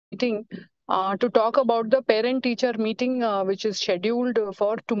meeting to talk about the parent-teacher meeting which is scheduled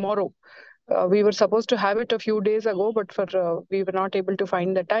for tomorrow. We were supposed to have it a few days ago, but we were not able to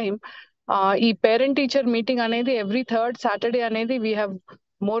find the time. ఈ parent teacher meeting అనేది every third Saturday అనేది we have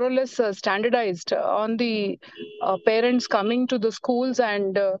more or less standardized on the parents coming to the schools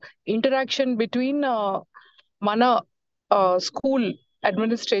and interaction between మన school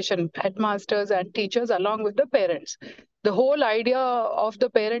administration, headmasters and teachers along with the parents. The whole idea of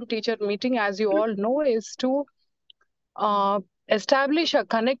the parent-teacher meeting, as you all know, is to establish a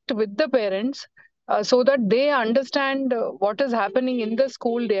connect with the parents so that they understand what is happening in the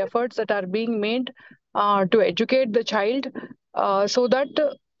school, the efforts that are being made to educate the child, so that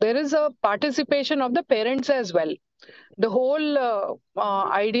there is a participation of the parents as well. The whole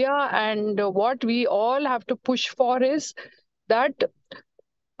idea and what we all have to push for is that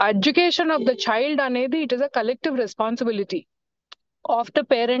education of the child anedi, it is a collective responsibility of the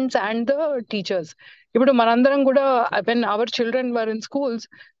parents and the teachers. ఇప్పుడు మనందరం కూడా when our children were in schools,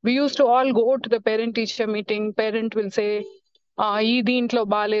 we used to all go to the parent teacher meeting. Parent will say ఈ దీంట్లో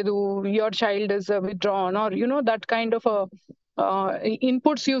బాలేదు, your child is withdrawn, or that kind of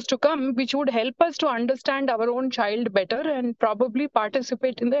inputs used to come which would help us to understand our own child better and probably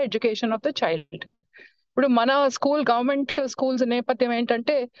participate in the education of the child. ఇప్పుడు మన school, government schools నేపథ్యం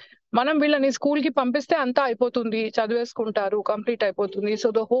ఏంటంటే మనం వీళ్ళని school కి పంపిస్తే అంతా అయిపోతుంది, చదివేసుకుంటారు, కంప్లీట్ అయిపోతుంది. So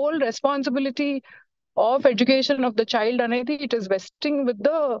the whole responsibility of education of the child అనేది it is వెస్టింగ్ with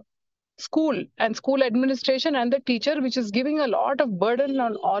the school and school administration and the teacher, which is giving a lot of burden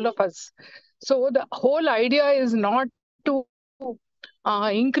on all of us. So the whole idea is not to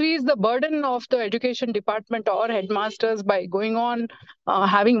increase the burden of the education department or headmasters by going on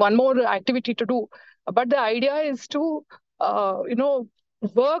having one more activity to do, but the idea is to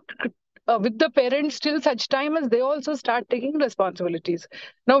work with the parents till such time as they also start taking responsibilities.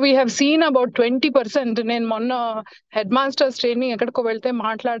 Now we have seen about 20%. నేను మొన్న head masters training ఎక్కడికో వెళ్తే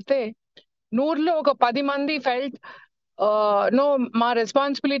మాట్లాడితే 100లో ఒక 10 మంది felt no మా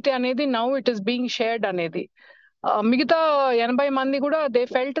responsibility అనేది now it is being shared అనేది. మిగతా 80 మంది కూడా they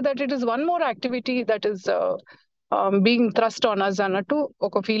felt that it is one more activity that is being thrust on us అన్నట్టు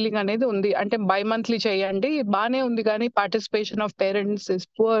ఒక ఫీలింగ్ అనేది ఉంది. అంటే బై మంత్లీ చేయండి బానే ఉంది, కానీ participation of parents is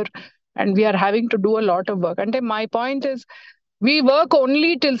poor and we are having to do a lot of work. And my point is, we work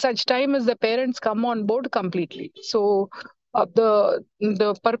only till such time as the parents come on board completely. So the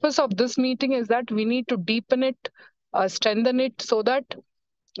purpose of this meeting is that we need to deepen it, strengthen it, so that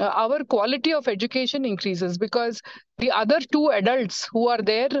our quality of education increases, because the other two adults who are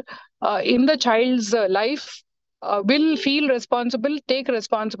there in the child's life will feel responsible, take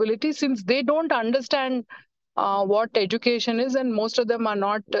responsibility, since they don't understand what education is, and most of them are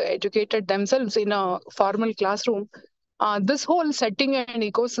not educated themselves in a formal classroom. This whole setting and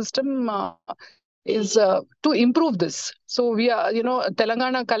ecosystem is to improve this. So we are,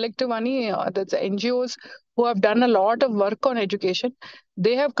 Telangana Collective ani, that's NGOs who have done a lot of work on education.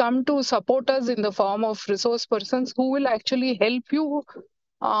 They have come to support us in the form of resource persons who will actually help you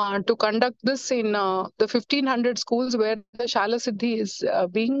to conduct this in the 1500 schools where the Shala Siddhi is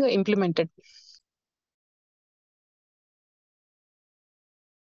being implemented.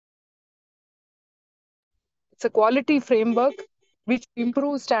 It's a quality framework which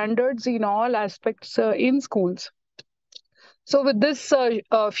improves standards in all aspects in schools. So with this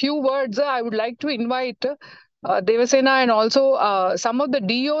few words, I would like to invite Devasena and also some of the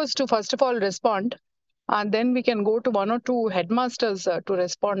DOs to first of all respond, and then we can go to one or two headmasters to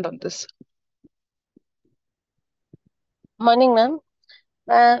respond on this. Morning, ma'am.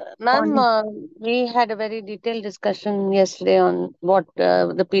 Ma'am, we had a very detailed discussion yesterday on what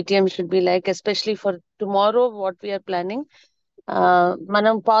the PTM should be like, especially for tomorrow, what we are planning.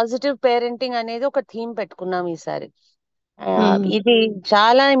 మనం positive parenting అనేది ఒక theme పెట్టుకున్నాం ఈసారి. ఇది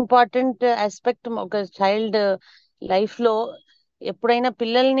చాలా important aspect ఒక child life లో. ఎప్పుడైనా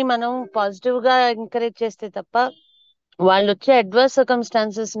పిల్లల్ని మనం పాజిటివ్ గా ఎంకరేజ్ చేస్తే తప్ప వాళ్ళు వచ్చే అడ్వర్స్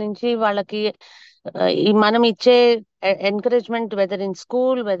సర్కమ్స్టాన్సెస్ నుంచి వాళ్ళకి మనం ఇచ్చే encouragement whether in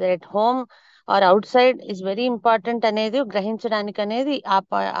school, weather at home or out side is very important అనేది గ్రహించడానికి అనేది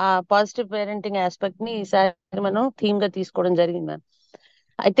ఆ పాజిటివ్ పేరెంటింగ్ ఆస్పెక్ట్ ని ఈసారి మనం థీమ్ గా తీసుకోవడం జరిగింది మ్యామ్.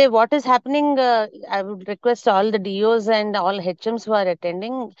 అయితే what is happening, I would request all the DOs and all HMs who are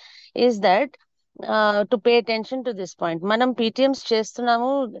attending is that to pay attention to this point. మనం పీటీఎంస్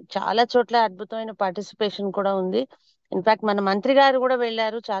చేస్తున్నాము, చాలా చోట్ల అద్భుతమైన పార్టిసిపేషన్ కూడా ఉంది. ఇన్ఫాక్ట్ మన మంత్రి గారు కూడా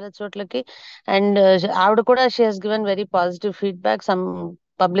వెళ్ళారు చాలా చోట్లకి, అండ్ ఆవిడ కూడా she has given very positive feedback. Some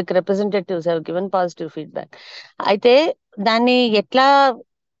public representatives have given positive feedback. అయితే దాన్ని ఎట్లా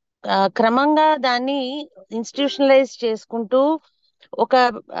క్రమంగా దాన్ని ఇన్స్టిట్యూషనలైజ్ చేసుకుంటూ ఒక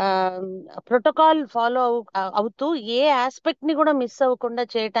ప్రోటోకాల్ ఫాలో అవుతూ ఏ ఆస్పెక్ట్ ని కూడా మిస్ అవ్వకుండా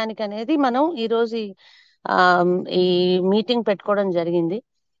చేయటానికి అనేది మనం ఈరోజు ఈ మీటింగ్ పెట్టుకోవడం జరిగింది.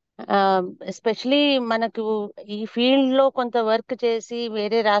 ఎస్పెషలీ మనకు ఈ ఫీల్డ్ లో కొంత వర్క్ చేసి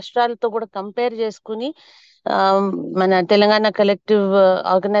వేరే రాష్ట్రాలతో కూడా కంపేర్ చేసుకుని మన తెలంగాణ కలెక్టివ్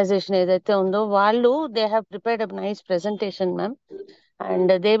ఆర్గనైజేషన్ ఏదైతే ఉందో వాళ్ళు they have prepared a nice presentation ma'am,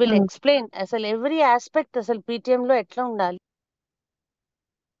 and they will explain అసలు ఎవ్రీ ఆస్పెక్ట్ అసలు పీటీఎం లో ఎట్లా ఉండాలి,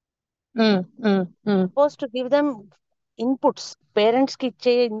 suppose to give them inputs, parents కి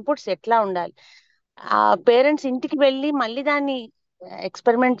ఇచ్చే ఇన్పుట్స్ ఎట్లా ఉండాలి, ఆ పేరెంట్స్ ఇంటికి వెళ్ళి మళ్ళీ దాన్ని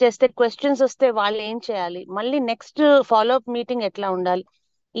ఎక్స్పెరిమెంట్ చేస్తే క్వశ్చన్స్ వస్తే వాళ్ళు ఏం చేయాలి, మళ్ళీ నెక్స్ట్ ఫాలోఅప్ మీటింగ్ ఎట్లా ఉండాలి,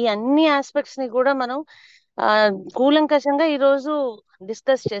 ఈ అన్ని ఆస్పెక్ట్స్ ని కూడా మనం కూలంకషంగా ఈరోజు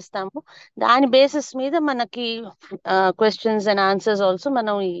డిస్కస్ చేస్తాము. దాని బేసిస్ మీద మనకి క్వశ్చన్స్ అండ్ ఆన్సర్స్ ఆల్సో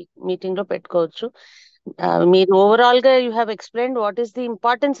మనం ఈ మీటింగ్ లో పెట్టుకోవచ్చు. మీరు ఓవరాల్ గా you have explained what is the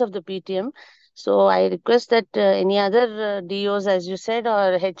importance of the PTM. So I request that any other DOs, as you said, or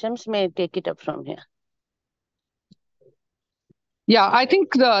HMs may take it up from here. Yeah, I think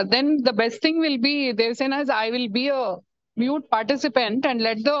then the best thing will be, Devsena's, I will be a mute participant and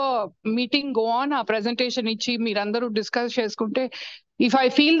let the meeting go on. Our presentation ichi meerandaru discuss cheskunte, if I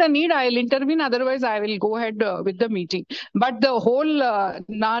feel the need, I will intervene. Otherwise, I will go ahead with the meeting. But the whole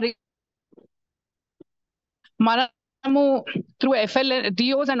మనము through FLN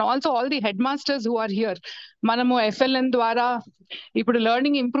DOs and also all the headmasters who are here, మనము FLN ద్వారా ఇప్పుడు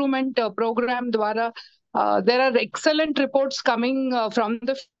learning improvement program ద్వారా there are excellent reports coming from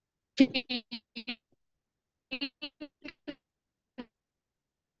the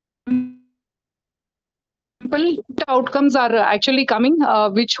outcomes are actually coming,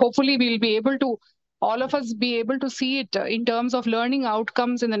 which hopefully we'll be able to, all of us be able to see it in terms of learning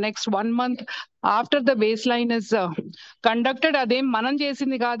outcomes in the next 1 month after the baseline is conducted. Adem manam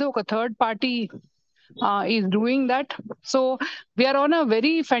chesindi kaadu, oka third party is doing that. So we are on a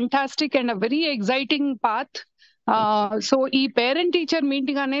very fantastic and a very exciting path. So e parent teacher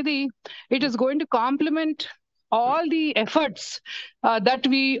meeting anedi, it is going to complement all the efforts that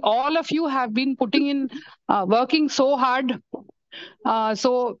we, all of you have been putting in, working so hard. So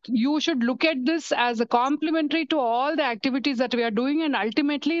you should look at this as a complementary to all the activities that we are doing and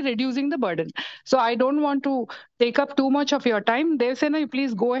ultimately reducing the burden. So I don't want to take up too much of your time. Devsena, you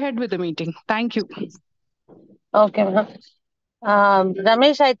please go ahead with the meeting. Thank you. Okay, ma'am.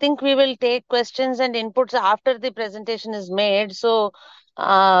 Ramesh, I think we will take questions and inputs after the presentation is made. So,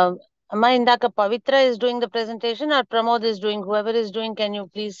 Amma Indaka Pavitra is doing the presentation or Pramod is doing, whoever is doing, can you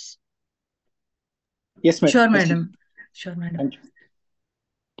please? Yes, madam. Sure, Yes, madam. Sure, madam. Thank you.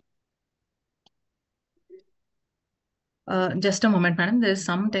 Just a moment, madam. There is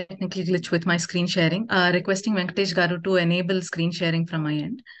some technical glitch with my screen sharing. Requesting Venkatesh Garu to enable screen sharing from my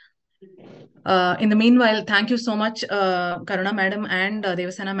end. In the meanwhile, thank you so much, Karuna madam and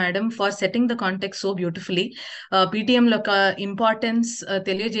Devasena madam, for setting the context so beautifully. PTM యొక్క importance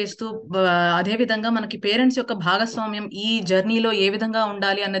తెలియజేస్తూ అదే విధంగా మనకి parents యొక్క భాగస్వామ్యం ఈ జర్నీలో ఏ విధంగా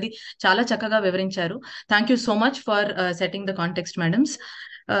ఉండాలి అన్నది చాలా చక్కగా వివరించారు. Thank you so much for setting the context madams.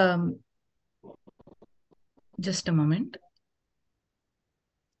 Just a moment.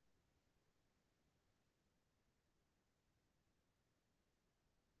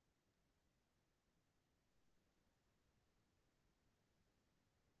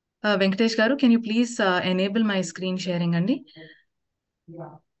 Venkatesh Garu, can you please enable my screen sharing, Andi?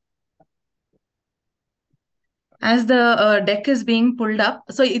 As the deck is being pulled up,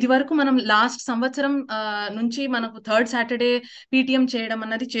 so ఇది వరకు మనం లాస్ట్ సంవత్సరం నుంచి మనకు third Saturday PTM చేయడం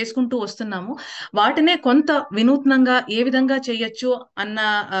అన్నది చేసుకుంటూ వస్తున్నాము. వాటినే కొంత వినూత్నంగా ఏ విధంగా చేయొచ్చు అన్న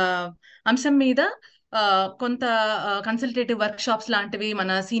అంశం మీద కొంత కన్సల్టేటివ్ వర్క్ షాప్స్ లాంటివి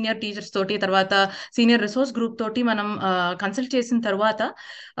మన సీనియర్ టీచర్స్ తోటి, తర్వాత సీనియర్ రిసోర్స్ గ్రూప్ తోటి మనం కన్సల్ట్ చేసిన తర్వాత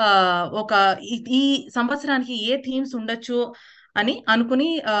ఒక ఈ సంవత్సరానికి ఏ థీమ్స్ ఉండొచ్చు అని అనుకుని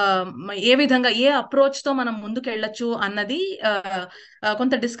ఏ విధంగా ఏ అప్రోచ్ తో మనం ముందుకు వెళ్ళొచ్చు అన్నది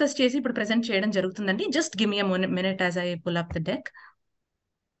కొంత డిస్కస్ చేసి ఇప్పుడు ప్రెజెంట్ చేయడం జరుగుతుందండి. Just give me a minute as I pull up the deck.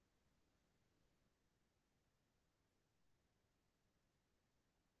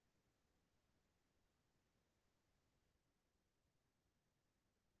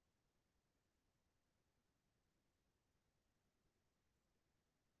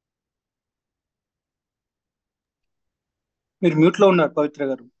 మీరు మ్యూట్ లో ఉన్నారు పవిత్ర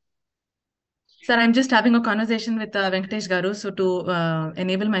గారు. Sir, I'm just having a conversation with Venkatesh Garu, so to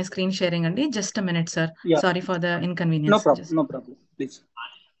enable my screen sharing, Andi. Just a minute, sir. Yeah. Sorry for the inconvenience. No problem. No problem. Please.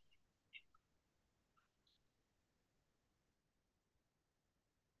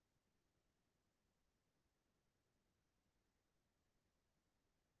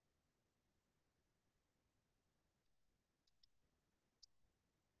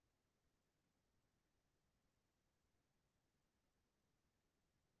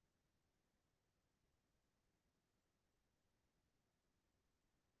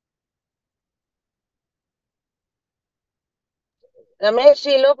 Ramesh,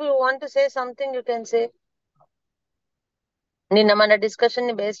 Shelope, you want to say something, you can say. నిన్న మన discussion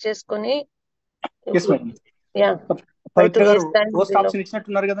ని base చేసుకొని yes madam. Yeah పవిత్ర గారు post option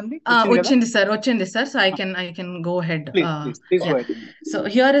ఇచ్చినట్టున్నారు కదండి? వచ్చింది sir. So I can go head. Please go head. So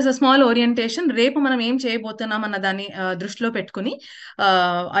here is a small orientation. రేపు మనం ఏం చేయబోతున్నాం అన్న దాన్ని దృష్టిలో పెట్టుకుని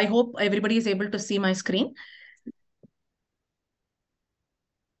I hope everybody is able to see my screen.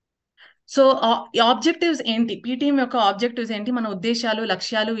 So objectives ఏంటి, పీటీఎం యొక్క ఆబ్జెక్టివ్స్ ఏంటి, మన ఉద్దేశాలు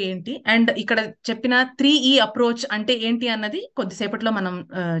లక్ష్యాలు ఏంటి, అండ్ ఇక్కడ చెప్పిన 3E అప్రోచ్ అంటే ఏంటి అన్నది కొద్దిసేపట్లో మనం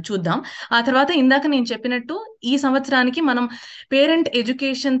చూద్దాం. ఆ తర్వాత ఇందాక నేను చెప్పినట్టు ఈ సంవత్సరానికి మనం పేరెంట్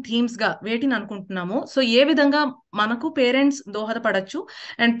ఎడ్యుకేషన్ థీమ్స్ గా వేటిని అనుకుంటున్నాము. సో ఏ విధంగా మనకు పేరెంట్స్ దోహదపడచ్చు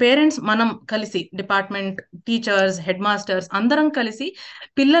అండ్ పేరెంట్స్ మనం కలిసి డిపార్ట్మెంట్, టీచర్స్, హెడ్ మాస్టర్స్ అందరం కలిసి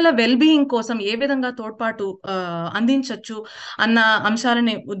పిల్లల వెల్బీయింగ్ కోసం ఏ విధంగా తోడ్పాటు అందించవచ్చు అన్న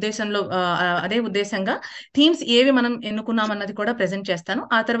అంశాలని ఉద్దేశంలో అదే ఉద్దేశంగా థీమ్స్ ఏవి మనం ఎన్నుకున్నామన్నది కూడా ప్రెజెంట్ చేస్తాను.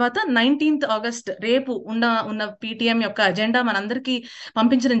 ఆ తర్వాత 19th ఆగస్ట్ రేపు ఉన్న పీటీఎం యొక్క అజెండా మనందరికీ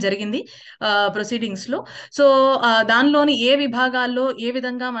పంపించడం జరిగింది ప్రొసీడింగ్స్ లో. సో దానిలోని ఏ విభాగాల్లో ఏ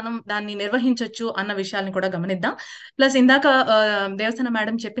విధంగా మనం దాన్ని నిర్వహించవచ్చు అన్న విషయాన్ని కూడా గమనిద్దాం. ప్లస్ ఇందాక దేవసేన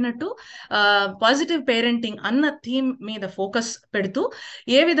మేడం చెప్పినట్టు పాజిటివ్ పేరెంటింగ్ అన్న థీమ్ మీద ఫోకస్ పెడుతూ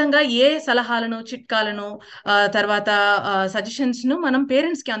ఏ విధంగా ఏ సలహాలను, చిట్కాలను, తర్వాత సజెషన్స్ ను మనం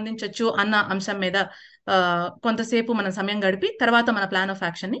పేరెంట్స్ కి అందించవచ్చు అన్న అంశం మీద కొంతసేపు మనం సమయం గడిపి తర్వాత మన ప్లాన్ ఆఫ్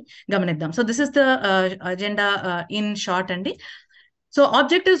యాక్షన్ ని గమనిద్దాం. So this is the agenda in short అండి. సో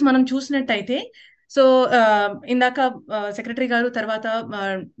ఆబ్జెక్టివ్స్ మనం చూసినట్టయితే, సో ఇందాక సెక్రటరీ గారు తర్వాత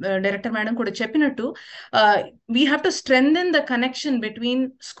డైరెక్టర్ మేడం కూడా చెప్పినట్టు we have to strengthen the connection between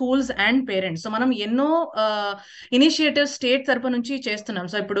schools and parents. So మనం ఎన్నో ఇనిషియేటివ్స్ స్టేట్ తరపు నుంచి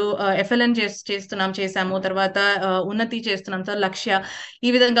చేస్తున్నాం. సో ఇప్పుడు FLN చేసాము, తర్వాత ఉన్నతి చేస్తున్నాం, సో లక్ష్య,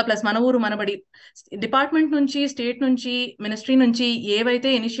 ఈ విధంగా ప్లస్ మన ఊరు మనబడి డిపార్ట్మెంట్ నుంచి, స్టేట్ నుంచి, మినిస్ట్రీ నుంచి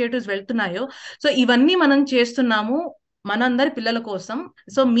ఏవైతే ఇనిషియేటివ్స్ వెళ్తున్నాయో సో ఇవన్నీ మనం చేస్తున్నాము మనందరి పిల్లల కోసం.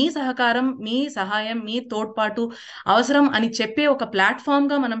 సో మీ సహకారం, మీ సహాయం, మీ తోడ్పాటు అవసరం అని చెప్పే ఒక ప్లాట్ఫామ్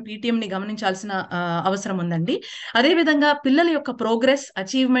గా మనం పీటీఎం ని గమనించాల్సిన అవసరం ఉందండి. అదేవిధంగా పిల్లల యొక్క ప్రోగ్రెస్,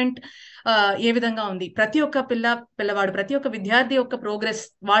 అచీవ్మెంట్ ఏ విధంగా ఉంది, ప్రతి ఒక్క పిల్లవాడు, ప్రతి ఒక్క విద్యార్థి యొక్క ప్రోగ్రెస్,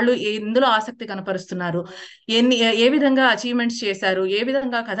 వాళ్ళు ఎందులో ఆసక్తి కనపరుస్తున్నారు, ఏ విధంగా అచీవ్మెంట్స్ చేశారు, ఏ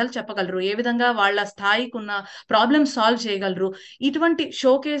విధంగా కథలు చెప్పగలరు, ఏ విధంగా వాళ్ళ స్థాయికి ఉన్న ప్రాబ్లమ్స్ సాల్వ్ చేయగలరు, ఇటువంటి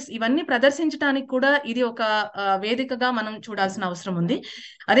షోకేస్ ఇవన్నీ ప్రదర్శించడానికి కూడా ఇది ఒక వేదికగా మనం చూడాల్సిన అవసరం ఉంది.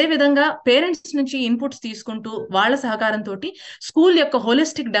 అదే విధంగా పేరెంట్స్ నుంచి ఇన్పుట్స్ తీసుకుంటూ వాళ్ళ సహకారంతో స్కూల్ యొక్క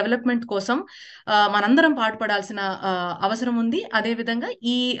హోలిస్టిక్ డెవలప్మెంట్ కోసం మనందరం పాటుపడాల్సిన అవసరం ఉంది. అదే విధంగా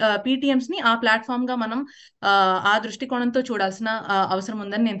ఈ పీటీఎంస్ ని ఆ ప్లాట్ఫామ్ గా మనం ఆ దృష్టికోణంతో చూడాల్సిన అవసరం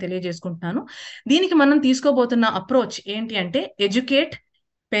ఉందని నేను తెలియజేసుకుంటున్నాను. దీనికి మనం తీసుకోబోతున్న అప్రోచ్ ఏంటి అంటే educate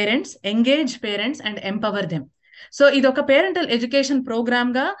parents, engage parents and empower them. So ఇది ఒక పేరెంటల్ ఎడ్యుకేషన్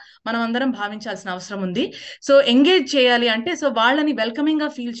ప్రోగ్రామ్ గా మనం అందరం భావించాల్సిన అవసరం ఉంది. సో ఎంగేజ్ చేయాలి అంటే సో వాళ్ళని వెల్కమింగ్ గా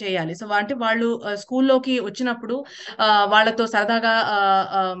ఫీల్ చేయాలి. సో అంటే వాళ్ళు స్కూల్లోకి వచ్చినప్పుడు వాళ్ళతో సరదాగా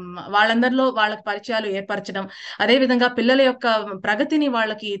వాళ్ళందరిలో వాళ్ళకి పరిచయాలు ఏర్పరచడం, అదే విధంగా పిల్లల యొక్క ప్రగతిని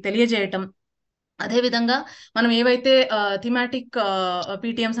వాళ్ళకి తెలియజేయటం, అదే విధంగా మనం ఏవైతే థీమాటిక్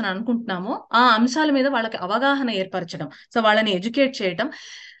పీటీఎంస్ అని అనుకుంటున్నామో ఆ అంశాల మీద వాళ్ళకి అవగాహన ఏర్పరచడం, సో వాళ్ళని ఎడ్యుకేట్ చేయటం,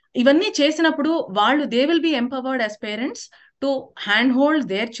 ఇవన్నీ చేసినప్పుడు వాళ్ళు they will be empowered as parents to hand hold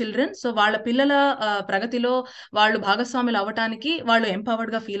their children. So వాళ్ళ పిల్లల ప్రగతిలో వాళ్ళు భాగస్వాములు అవ్వటానికి వాళ్ళు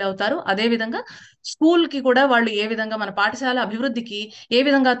ఎంపవర్డ్ గా ఫీల్ అవుతారు. అదే విధంగా స్కూల్ కి కూడా వాళ్ళు ఏ విధంగా మన పాఠశాల అభివృద్ధికి ఏ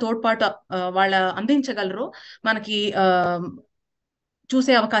విధంగా తోడ్పాటు వాళ్ళ అందించగలరో మనకి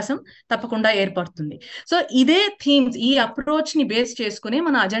చూసే అవకాశం తప్పకుండా ఏర్పడుతుంది. సో ఇదే థీమ్స్, ఈ అప్రోచ్ ని బేస్ చేసుకుని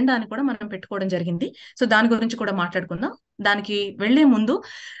మన అజెండాని కూడా మనం పెట్టుకోవడం జరిగింది. సో దాని గురించి కూడా మాట్లాడుకుందాం. దానికి వెళ్లే ముందు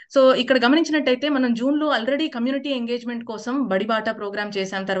సో ఇక్కడ గమనించినట్టయితే మనం జూన్ లో ఆల్రెడీ కమ్యూనిటీ ఎంగేజ్మెంట్ కోసం బడిబాట ప్రోగ్రామ్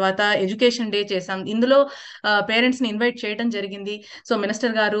చేశాం, తర్వాత ఎడ్యుకేషన్ డే చేశాం. ఇందులో పేరెంట్స్ ని ఇన్వైట్ చేయడం జరిగింది. సో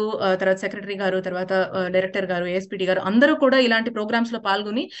మినిస్టర్ గారు, తర్వాత సెక్రటరీ గారు, తర్వాత డైరెక్టర్ గారు, ఏఎస్పీటీ గారు అందరూ కూడా ఇలాంటి ప్రోగ్రామ్స్ లో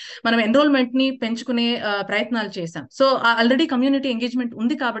పాల్గొని మనం ఎన్రోల్మెంట్ ని పెంచుకునే ప్రయత్నాలు చేశాం. సో ఆల్రెడీ కమ్యూనిటీ ఎంగేజ్మెంట్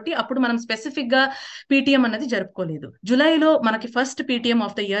ఉంది కాబట్టి అప్పుడు మనం స్పెసిఫిక్ గా పీటీఎం అన్నది జరుపుకోలేదు. జూలైలో మనకి first PTM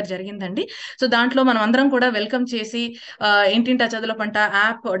of the year జరిగిందండి. సో దాంట్లో మనం అందరం కూడా వెల్కమ్ చేసి ఇంటింటా చదువుల పంట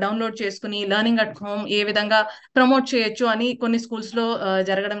యాప్ డౌన్లోడ్ చేసుకుని లెర్నింగ్ అట్ హోమ్ ఏ విధంగా ప్రమోట్ చేయొచ్చు అని కొన్ని స్కూల్స్ లో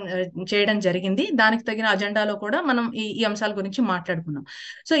చేయడం జరిగింది. దానికి తగిన అజెండాలో కూడా మనం ఈ అంశాల గురించి మాట్లాడుకున్నాం.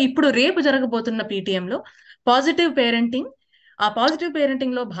 సో ఇప్పుడు రేపు జరగబోతున్న పీటీఎం లో పాజిటివ్ పేరెంటింగ్, ఆ పాజిటివ్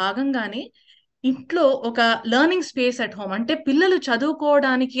పేరెంటింగ్ లో భాగంగానే ఇంట్లో ఒక లెర్నింగ్ స్పేస్ అట్ హోమ్, అంటే పిల్లలు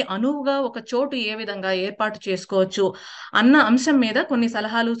చదువుకోవడానికి అనువుగా ఒక చోటు ఏ విధంగా ఏర్పాటు చేసుకోవచ్చు అన్న అంశం మీద కొన్ని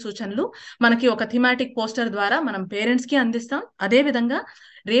సలహాలు సూచనలు మనకి ఒక థిమాటిక్ పోస్టర్ ద్వారా మనం పేరెంట్స్ కి అందిస్తాం. అదే విధంగా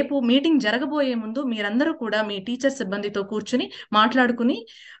రేపు మీటింగ్ జరగబోయే ముందు మీరందరూ కూడా మీ టీచర్ సిబ్బందితో కూర్చుని మాట్లాడుకుని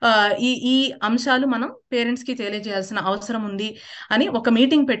ఈ అంశాలు మనం పేరెంట్స్ కి తెలియజేయాల్సిన అవసరం ఉంది అని ఒక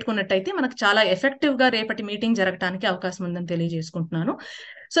మీటింగ్ పెట్టుకున్నట్టయితే మనకు చాలా ఎఫెక్టివ్ గా రేపటి మీటింగ్ జరగడానికి అవకాశం ఉందని తెలియజేసుకుంటున్నాను.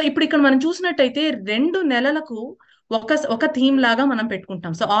 సో ఇప్పుడు ఇక్కడ మనం చూసినట్టయితే 2 నెలలకు ఒక థీమ్ లాగా మనం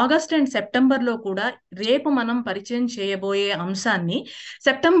పెట్టుకుంటాం. సో ఆగస్ట్ అండ్ సెప్టెంబర్ లో కూడా రేపు మనం పరిచయం చేయబోయే అంశాన్ని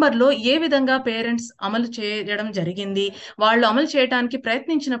సెప్టెంబర్ లో ఏ విధంగా పేరెంట్స్ అమలు చేయడం జరిగింది, వాళ్ళు అమలు చేయడానికి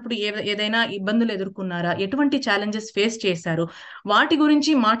ప్రయత్నించినప్పుడు ఏదైనా ఇబ్బందులు ఎదుర్కొన్నారా, ఎటువంటి ఛాలెంజెస్ ఫేస్ చేశారు, వాటి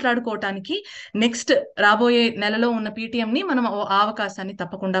గురించి మాట్లాడుకోవటానికి నెక్స్ట్ రాబోయే నెలలో ఉన్న పీటీఎం ని మనం ఆ అవకాశాన్ని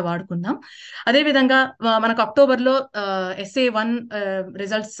తప్పకుండా వాడుకుందాం. అదేవిధంగా మనకు అక్టోబర్ లో SA1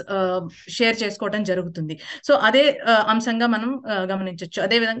 రిజల్ట్స్ షేర్ చేసుకోవడం జరుగుతుంది. సో అదే అంశంగా మనం గమనించవచ్చు.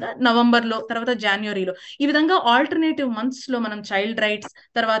 అదేవిధంగా నవంబర్ లో, తర్వాత జనవరిలో, ఈ విధంగా ఆల్టర్నేటివ్ మంత్స్ లో మనం చైల్డ్ రైట్స్,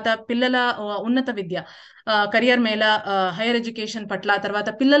 తర్వాత పిల్లల ఉన్నత విద్య, కెరియర్ మేళ, హైయర్ ఎడ్యుకేషన్ పట్ల, తర్వాత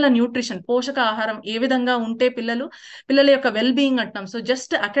పిల్లల న్యూట్రిషన్, పోషక ఆహారం ఏ విధంగా ఉంటే పిల్లల యొక్క వెల్ బీయింగ్ అంటాం. సో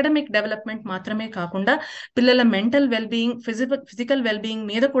జస్ట్ అకాడమిక్ డెవలప్మెంట్ మాత్రమే కాకుండా పిల్లల mental well being, physical well being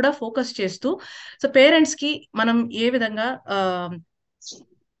మీద కూడా ఫోకస్ చేస్తూ సో పేరెంట్స్ కి మనం ఏ విధంగా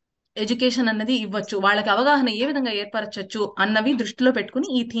ఎడ్యుకేషన్ అన్నది ఇవ్వచ్చు, వాళ్ళకి అవగాహన ఏ విధంగా ఏర్పరచచ్చు అన్నవి దృష్టిలో పెట్టుకుని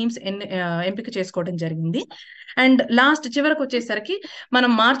ఈ థీమ్స్ ఎంపిక చేసుకోవడం జరిగింది. అండ్ చివరకు వచ్చేసరికి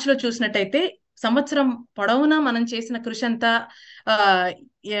మనం మార్చ్ లో చూసినట్టయితే సంవత్సరం పొడవునా మనం చేసిన కృషి అంతా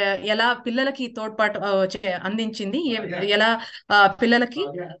ఎలా పిల్లలకి తోడ్పాటు అందించింది, ఎలా పిల్లలకి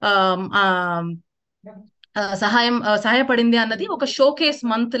సహాయపడింది అన్నది ఒక షోకేస్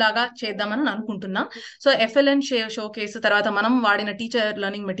మంత్ లాగా చేద్దామని అనుకుంటున్నాం. సో FLN షోకేస్, తర్వాత మనం వాడిన టీచర్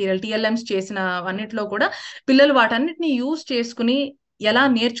లెర్నింగ్ మెటీరియల్ TLMs చేసిన అన్నిట్లో కూడా పిల్లలు వాటన్నిటిని యూజ్ చేసుకుని ఎలా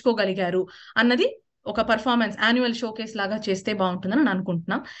నేర్చుకోగలిగారు అన్నది ఒక పర్ఫార్మెన్స్ యాన్యువల్ షోకేస్ లాగా చేస్తే బాగుంటుందని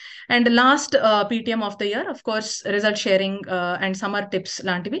అనుకుంటున్నాం. And last PTM of the year of course result sharing and summer tips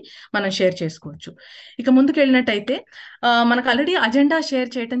లాంటివి మనం షేర్ చేసుకోవచ్చు. ఇక ముందుకు వెళ్ళినట్టయితే మనకు ఆల్రెడీ అజెండా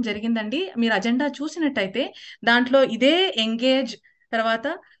షేర్ చేయడం జరిగిందండి. మీరు అజెండా చూసినట్టయితే దాంట్లో ఇదే ఎంగేజ్, తర్వాత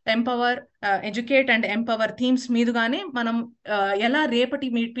empower, educate and empower themes మీదుగానే మనం ఎలా రేపటి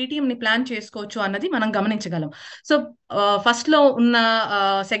పీటీఎం ని ప్లాన్ చేసుకోవచ్చు అన్నది మనం గమనించగలం. సో ఫస్ట్ లో ఉన్న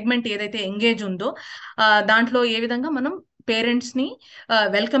సెగ్మెంట్ ఏదైతే ఎంగేజ్ ఉందో దాంట్లో ఏ విధంగా మనం పేరెంట్స్ ని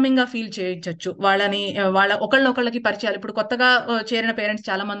వెల్కమింగ్ గా ఫీల్ చేయించవచ్చు, వాళ్ళ ఒకళ్ళకి పరిచయాలు. ఇప్పుడు కొత్తగా చేరిన పేరెంట్స్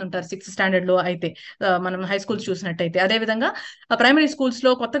చాలా మంది ఉంటారు 6th స్టాండర్డ్ లో అయితే, మనం హై స్కూల్స్ చూసినట్టయితే. అదేవిధంగా ప్రైమరీ స్కూల్స్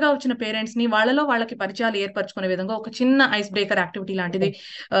లో కొత్తగా వచ్చిన పేరెంట్స్ ని వాళ్ళకి పరిచయాలు ఏర్పరచుకునే విధంగా ఒక చిన్న ఐస్ బ్రేకర్ యాక్టివిటీ లాంటిది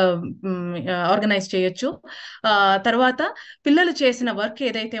ఆర్గనైజ్ చేయొచ్చు. తర్వాత పిల్లలు చేసిన వర్క్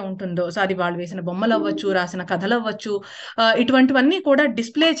ఏదైతే ఉంటుందో, సో అది వాళ్ళు వేసిన బొమ్మలు అవ్వచ్చు, రాసిన కథలు అవ్వచ్చు, ఇటువంటివన్నీ కూడా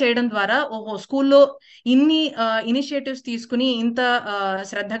డిస్ప్లే చేయడం ద్వారా ఓహో స్కూల్లో ఇన్ని ఇనిషియేటివ్స్ తీసుకుని ఇంత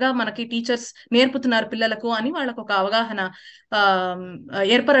శ్రద్ధగా మనకి టీచర్స్ నేర్పుతున్నారు పిల్లలకు అని వాళ్ళకు ఒక అవగాహన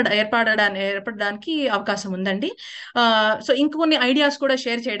ఏర్పడడానికి అవకాశం ఉందండి. సో ఇంకొన్ని ఐడియాస్ కూడా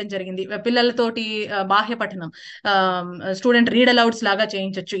షేర్ చేయడం జరిగింది. పిల్లలతోటి బాహ్య పఠనం, స్టూడెంట్ రీడ్ అలౌడ్స్ లాగా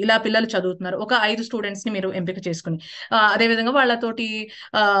చేయించవచ్చు. ఇలా పిల్లలు చదువుతున్నారు, ఒక 5 స్టూడెంట్స్ ని మీరు ఎంపిక చేసుకుని అదేవిధంగా వాళ్ళతోటి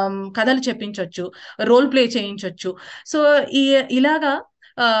కథలు చెప్పించవచ్చు, రోల్ ప్లే చేయించవచ్చు. సో ఇలాగా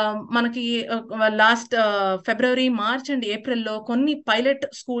మనకి last February, March and April లో కొన్ని పైలట్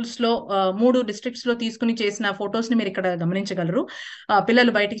స్కూల్స్ లో 3 డిస్ట్రిక్ట్స్ లో తీసుకుని చేసిన ఫొటోస్ ని మీరు ఇక్కడ గమనించగలరు.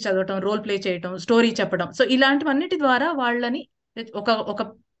 పిల్లలు బయటికి చదవటం, రోల్ ప్లే చేయటం, స్టోరీ చెప్పడం. సో ఇలాంటివన్నిటి ద్వారా వాళ్ళని ఒక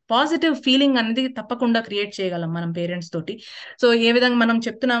పాజిటివ్ ఫీలింగ్ అనేది తప్పకుండా క్రియేట్ చేయగలం మనం పేరెంట్స్ తోటి. సో ఏ విధంగా మనం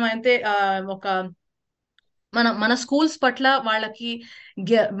చెప్తున్నామంటే మన స్కూల్స్ పట్ల వాళ్ళకి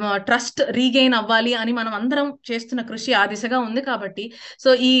ట్రస్ట్ రీగెయిన్ అవ్వాలి అని మనం అందరం చేస్తున్న కృషి ఆ దిశగా ఉంది. కాబట్టి సో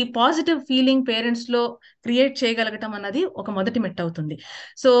ఈ పాజిటివ్ ఫీలింగ్ పేరెంట్స్ లో క్రియేట్ చేయగలగటం అన్నది ఒక మొదటి మెట్టు అవుతుంది.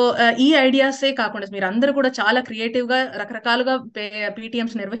 సో ఈ ఐడియాసే కాకుండా మీరు అందరూ కూడా చాలా క్రియేటివ్ గా రకరకాలుగా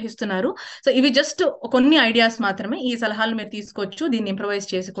పీటీఎంస్ నిర్వహిస్తున్నారు. సో ఇవి జస్ట్ కొన్ని ఐడియాస్ మాత్రమే. ఈ సలహాలు మీరు తీసుకోవచ్చు, దీన్ని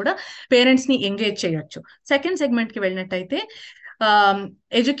ఇంప్రవైజ్ చేసి కూడా పేరెంట్స్ ని ఎంగేజ్ చేయొచ్చు. సెకండ్ సెగ్మెంట్ కి వెళ్ళినట్టయితే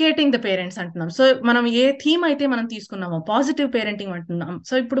ఎడ్యుకేటింగ్ ద పేరెంట్స్ అంటున్నాం. సో మనం ఏ థీమ్ అయితే మనం తీసుకున్నామో పాజిటివ్ పేరెంటింగ్ అంటున్నాం.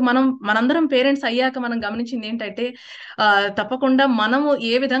 సో ఇప్పుడు మనందరం పేరెంట్స్ అయ్యాక మనం గమనించింది ఏంటంటే తప్పకుండా మనము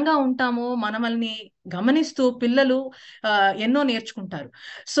ఏ విధంగా ఉంటామో మనల్ని గమనిస్తూ పిల్లలు ఎన్నో నేర్చుకుంటారు.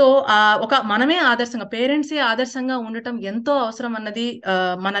 సో మనమే ఆదర్శంగా, పేరెంట్సే ఆదర్శంగా ఉండటం ఎంతో అవసరం అన్నది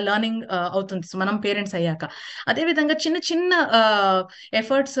మన లర్నింగ్ అవుతుంది మనం పేరెంట్స్ అయ్యాక. అదే విధంగా చిన్న చిన్న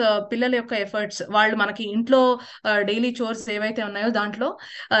ఎఫర్ట్స్, పిల్లల యొక్క ఎఫర్ట్స్, వాళ్ళు మనకి ఇంట్లో డైలీ చోర్స్ ఏవైతే ఉన్నాయో దాంట్లో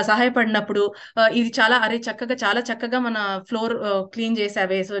సహాయపడినప్పుడు ఇది చాలా చక్కగా మన ఫ్లోర్ క్లీన్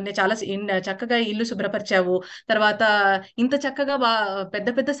చేసావే, సో చాలా చక్కగా ఇల్లు శుభ్రపరిచావు, తర్వాత ఇంత చక్కగా పెద్ద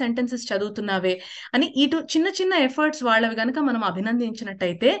పెద్ద సెంటెన్సెస్ చదువుతున్నావే అని చిన్న చిన్న ఎఫర్ట్స్ వాళ్ళవి గనక మనం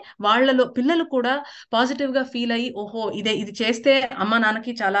అభినందించినట్టయితే పిల్లలు కూడా పాజిటివ్ గా ఫీల్ అయ్యి, ఓహో ఇది చేస్తే అమ్మ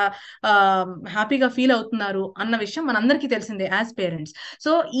నాన్నకి చాలా హ్యాపీగా ఫీల్ అవుతున్నారు అన్న విషయం మనందరికీ తెలిసిందే యాజ్ పేరెంట్స్.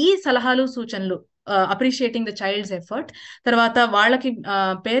 సో ఈ సలహాలు సూచనలు, అప్రిషియేటింగ్ ద చైల్డ్స్ ఎఫర్ట్, తర్వాత వాళ్ళకి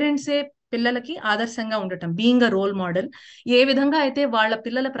పేరెంట్సే పిల్లలకి ఆదర్శంగా ఉండటం, బీయింగ్ అ రోల్ మోడల్, ఏ విధంగా అయితే వాళ్ళ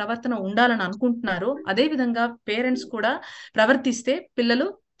పిల్లల ప్రవర్తన ఉండాలని అనుకుంటున్నారో అదే విధంగా పేరెంట్స్ కూడా ప్రవర్తిస్తే పిల్లలు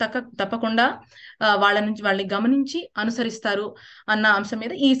తప్పకుండా వాళ్ళని గమనించి అనుసరిస్తారు అన్న అంశం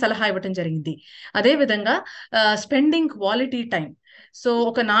మీద ఈ సలహా ఇవ్వటం జరిగింది. అదే విధంగా స్పెండింగ్ క్వాలిటీ టైం, సో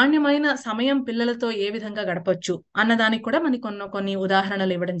ఒక నాణ్యమైన సమయం పిల్లలతో ఏ విధంగా గడపొచ్చు అన్నదానికి కూడా మనకి కొన్ని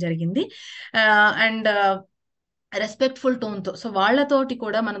ఉదాహరణలు ఇవ్వడం జరిగింది. అండ్ రెస్పెక్ట్ఫుల్ టోన్తో, సో వాళ్ళతోటి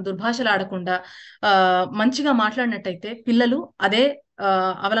కూడా మనం దుర్భాషలు ఆడకుండా మంచిగా మాట్లాడినట్టయితే పిల్లలు అదే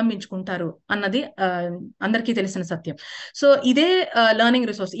అవలంబించుకుంటారు అన్నది అందరికీ తెలిసిన సత్యం. సో ఇదే లెర్నింగ్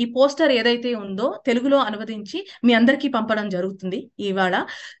రిసోర్స్, ఈ పోస్టర్ ఏదైతే ఉందో తెలుగులో అనువదించి మీ అందరికీ పంపడం జరుగుతుంది ఇవాళ.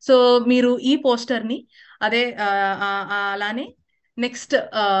 సో మీరు ఈ పోస్టర్ ని అలానే నెక్స్ట్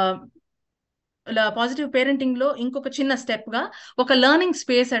పాజిటివ్ పేరెంటింగ్ లో ఇంకొక చిన్న స్టెప్ గా ఒక లెర్నింగ్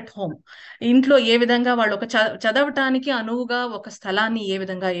స్పేస్ అట్ హోమ్, ఇంట్లో ఏ విధంగా వాళ్ళు ఒక చదవటానికి అనువుగా ఒక స్థలాన్ని ఏ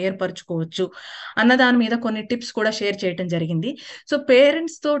విధంగా ఏర్పరచుకోవచ్చు అన్న దాని మీద కొన్ని టిప్స్ కూడా షేర్ చేయడం జరిగింది. సో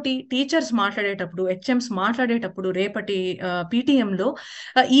పేరెంట్స్ తోటి టీచర్స్ మాట్లాడేటప్పుడు, హెచ్ఎంస్ మాట్లాడేటప్పుడు రేపటి PTM లో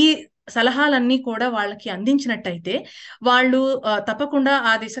ఈ సలహాలన్నీ కూడా వాళ్ళకి అందించినట్టయితే వాళ్ళు తప్పకుండా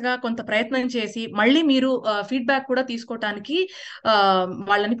ఆ దిశగా కొంత ప్రయత్నం చేసి మళ్ళీ మీరు ఫీడ్బ్యాక్ కూడా తీసుకోవటానికి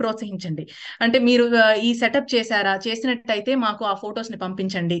వాళ్ళని ప్రోత్సహించండి. అంటే మీరు ఈ సెటప్ చేసినట్టయితే మాకు ఆ ఫొటోస్ ని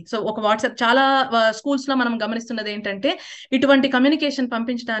పంపించండి. సో ఒక వాట్సాప్, చాలా స్కూల్స్ లో మనం గమనిస్తున్నది ఏంటంటే ఇటువంటి కమ్యూనికేషన్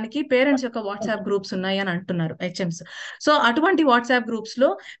పంపించడానికి పేరెంట్స్ యొక్క వాట్సాప్ గ్రూప్స్ ఉన్నాయి అని అంటున్నారు హెచ్ఎంస్. సో అటువంటి వాట్సాప్ గ్రూప్స్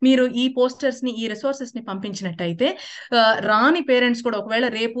లో మీరు ఈ పోస్టర్స్ ని, ఈ రిసోర్సెస్ ని పంపించినట్టయితే రాని పేరెంట్స్ కూడా, ఒకవేళ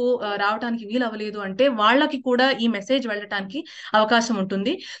రేపు రావడానికి వీలు అవ్వలేదు అంటే వాళ్ళకి కూడా ఈ మెసేజ్ వెళ్ళటానికి అవకాశం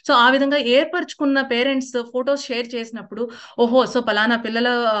ఉంటుంది. సో ఆ విధంగా ఏర్పరచుకున్న పేరెంట్స్ ఫొటోస్ షేర్ చేసినప్పుడు, ఓహో సో పలానా పిల్లల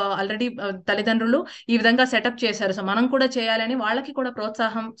ఆల్రెడీ తల్లిదండ్రులు ఈ విధంగా సెటప్ చేశారు, సో మనం కూడా చేయాలని వాళ్ళకి కూడా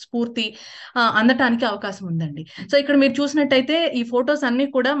ప్రోత్సాహం, స్ఫూర్తి అందటానికి అవకాశం ఉందండి. సో ఇక్కడ మీరు చూసినట్టయితే ఈ ఫొటోస్ అన్ని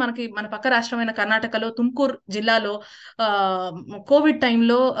కూడా మన పక్క రాష్ట్రమైన కర్ణాటకలో తుమ్కూరు జిల్లాలో కోవిడ్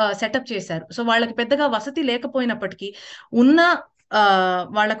టైంలో సెటప్ చేశారు. సో వాళ్ళకి పెద్దగా వసతి లేకపోయినప్పటికీ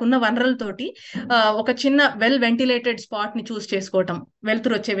వాళ్ళకున్న వనరులతోటి ఒక చిన్న వెల్ వెంటిలేటెడ్ స్పాట్ ని చూస్ చేసుకోవటం,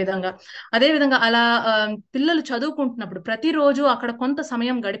 వెలుతురు వచ్చే విధంగా, అదే విధంగా అలా పిల్లలు చదువుకుంటున్నప్పుడు ప్రతిరోజు అక్కడ కొంత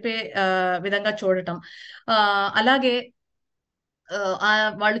సమయం గడిపే విధంగా చూడటం, అలాగే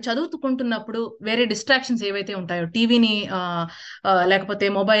వాళ్ళు చదువుకుంటున్నప్పుడు వేరే డిస్ట్రాక్షన్స్ ఏవైతే ఉంటాయో, టీవీని లేకపోతే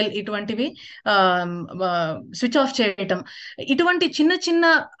మొబైల్ ఇటువంటివి స్విచ్ ఆఫ్ చేయటం, ఇటువంటి చిన్న చిన్న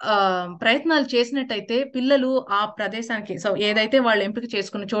ప్రయత్నాలు చేసినట్టయితే పిల్లలు ఆ ప్రదేశానికి, సో ఏదైతే వాళ్ళు ఎంపిక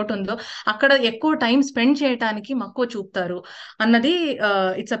చేసుకున్న చోటు ఉందో అక్కడ ఎక్కువ టైం స్పెండ్ చేయడానికి మక్కువ చూపుతారు అన్నది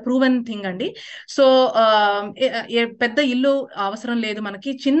ఇట్స్ అ ప్రూవెన్ థింగ్ అండి. సో పెద్ద ఇల్లు అవసరం లేదు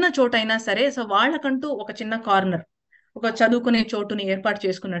మనకి, చిన్న చోటైనా సరే, సో వాళ్ళకంటూ ఒక చిన్న కార్నర్, ఒక చదువుకునే చోటుని ఏర్పాటు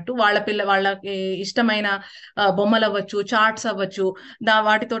చేసుకున్నట్టు వాళ్ళకి ఇష్టమైన బొమ్మలు అవ్వచ్చు, చార్ట్స్ అవ్వచ్చు,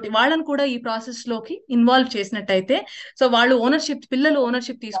 వాటితోటి వాళ్ళని కూడా ఈ ప్రాసెస్ లోకి ఇన్వాల్వ్ చేసినట్టయితే సో వాళ్ళు పిల్లలు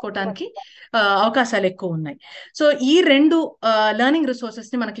ఓనర్షిప్ తీసుకోవడానికి అవకాశాలు ఎక్కువ ఉన్నాయి. సో ఈ రెండు లెర్నింగ్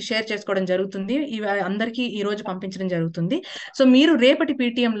రిసోర్సెస్ ని మనకి షేర్ చేసుకోవడం జరుగుతుంది, అందరికీ ఈ రోజు పంపించడం జరుగుతుంది. సో మీరు రేపటి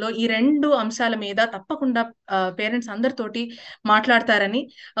PTM లో ఈ రెండు అంశాల మీద తప్పకుండా పేరెంట్స్ అందరితోటి మాట్లాడతారని,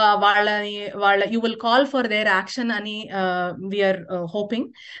 you will call for their action అని వీఆర్ హోపింగ్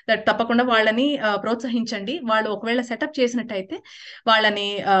దట్ తప్పకుండా వాళ్ళని ప్రోత్సహించండి. వాళ్ళు ఒకవేళ సెటప్ చేసినట్టయితే వాళ్ళని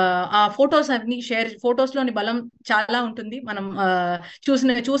ఆ ఫొటోస్ అన్ని ఫొటోస్ లోని బలం చాలా ఉంటుంది, మనం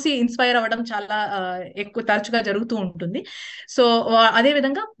చూసి ఇన్స్పైర్ అవ్వడం చాలా ఎక్కువ తరచుగా జరుగుతూ ఉంటుంది. సో అదే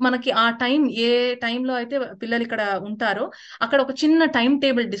విధంగా మనకి ఆ ఏ టైంలో అయితే పిల్లలు ఇక్కడ ఉంటారో అక్కడ ఒక చిన్న టైం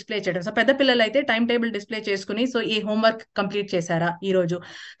టేబుల్ డిస్ప్లే చేయడం. సో పెద్ద పిల్లలు అయితే టైం టేబుల్ డిస్ప్లే చేసుకుని, సో ఈ హోంవర్క్ కంప్లీట్ చేశారా ఈ రోజు,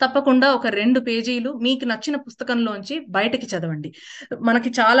 తప్పకుండా ఒక 2 పేజీలు మీకు నచ్చిన పుస్తకంలోంచి బయటకి చదవండి. మనకి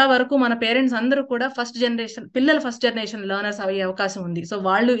చాలా వరకు మన పేరెంట్స్ అందరూ కూడా ఫస్ట్ జనరేషన్ లెర్నర్స్ అయ్యే అవకాశం ఉంది. సో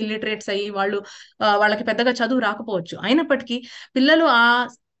వాళ్ళు ఇల్లిటరేట్స్ అయ్యి వాళ్ళకి పెద్దగా చదువు రాకపోవచ్చు, అయినప్పటికీ పిల్లలు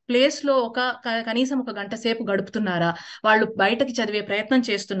ప్లేస్ లో కనీసం ఒక గంట సేపు గడుపుతున్నారా, వాళ్ళు బయటకి చదివే ప్రయత్నం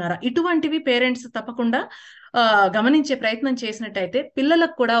చేస్తున్నారా, ఇటువంటివి పేరెంట్స్ తప్పకుండా గమనించే ప్రయత్నం చేసినట్టయితే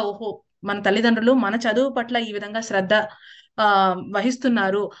పిల్లలకు కూడా ఓహో మన తల్లిదండ్రులు మన చదువు పట్ల ఈ విధంగా శ్రద్ధ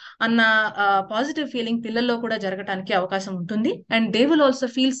వహిస్తున్నారు అన్న పాజిటివ్ ఫీలింగ్ పిల్లల్లో కూడా జరగటానికి అవకాశం ఉంటుంది. And they will also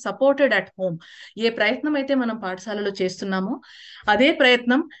feel supported at home. ఏ ప్రయత్నం అయితే మనం పాఠశాలలో చేస్తున్నామో అదే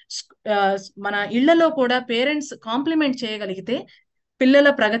ప్రయత్నం మన ఇళ్లలో కూడా పేరెంట్స్ కాంప్లిమెంట్ చేయగలిగితే పిల్లల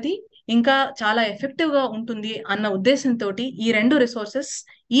ప్రగతి ఇంకా చాలా ఎఫెక్టివ్ గా ఉంటుంది అన్న ఉద్దేశంతో ఈ 2 రిసోర్సెస్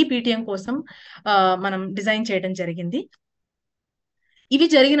ఈ పీటీఎం కోసం మనం డిజైన్ చేయడం జరిగింది. ఇవి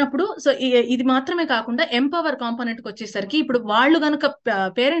జరిగినప్పుడు సో ఇది మాత్రమే కాకుండా ఎంపవర్ కాంపోనెంట్ కి వచ్చేసరికి ఇప్పుడు వాళ్ళు గనుక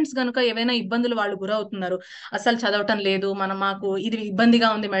పేరెంట్స్ గనుక ఏవైనా ఇబ్బందులు వాళ్ళు గురవుతున్నారు, అసలు చదవటం లేదు, మాకు ఇది ఇబ్బందిగా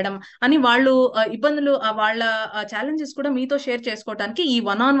ఉంది మేడం అని వాళ్ళు ఇబ్బందులు వాళ్ళ ఛాలెంజెస్ కూడా మీతో షేర్ చేసుకోవడానికి ఈ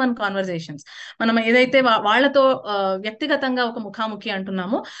 1-on-1 కాన్వర్సేషన్స్ మనం ఏదైతే వాళ్ళతో వ్యక్తిగతంగా ఒక ముఖాముఖి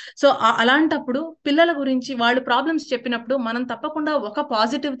అంటున్నామో, సో అలాంటప్పుడు పిల్లల గురించి వాళ్ళు ప్రాబ్లమ్స్ చెప్పినప్పుడు మనం తప్పకుండా ఒక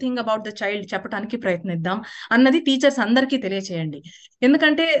positive thing about the child చెప్పడానికి ప్రయత్నిద్దాం అన్నది టీచర్స్ అందరికీ తెలియచేయండి.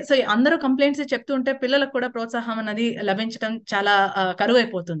 ఎందుకంటే సో అందరూ కంప్లైంట్స్ చెప్తుంటే పిల్లలకు కూడా ప్రోత్సాహం అన్నది లభించడం చాలా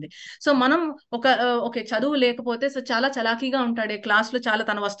కరువైపోతుంది. సో మనం ఒక చదువు లేకపోతే సో చాలా చలాకీగా ఉంటాడు క్లాస్ లో, చాలా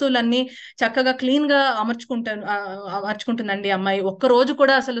తన వస్తువులన్నీ చక్కగా క్లీన్ గా అమర్చుకుంటుందండి అమ్మాయి, ఒక్క రోజు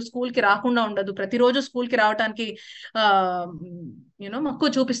కూడా అసలు స్కూల్ కి రాకుండా ఉండదు, ప్రతిరోజు స్కూల్ కి రావడానికి మక్కువ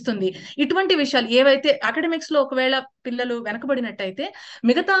చూపిస్తుంది. ఇటువంటి విషయాలు ఏవైతే అకాడమిక్స్ లో ఒకవేళ పిల్లలు వెనకబడినట్టయితే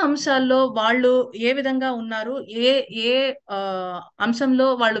మిగతా అంశాల్లో వాళ్ళు ఏ విధంగా ఉన్నారు, ఏ అంశంలో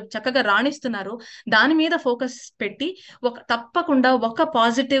వాళ్ళు చక్కగా రాణిస్తున్నారు దాని మీద ఫోకస్ పెట్టి తప్పకుండా ఒక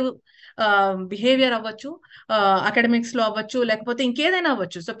పాజిటివ్ బిహేవియర్ అవ్వచ్చు, అకాడమిక్స్ లో అవ్వచ్చు, లేకపోతే ఇంకేదైనా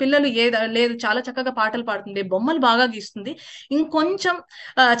అవ్వచ్చు. సో పిల్లలు లేదు చాలా చక్కగా పాటలు పాడుతుంది, బొమ్మలు బాగా గీస్తుంది, ఇంకొంచెం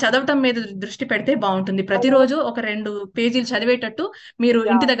చదవటం మీద దృష్టి పెడితే బాగుంటుంది, ప్రతిరోజు ఒక 2 పేజీలు చదివేటట్టు మీరు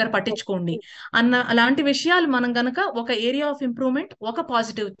ఇంటి దగ్గర పట్టించుకోండి అలాంటి విషయాలు మనం గనక ఒక ఏరియా ఆఫ్ ఇంప్రూవ్మెంట్, ఒక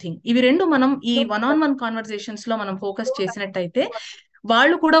పాజిటివ్ థింగ్, ఇవి 2 మనం ఈ 1-on-1 కాన్వర్సేషన్స్ లో మనం ఫోకస్ చేసినట్టయితే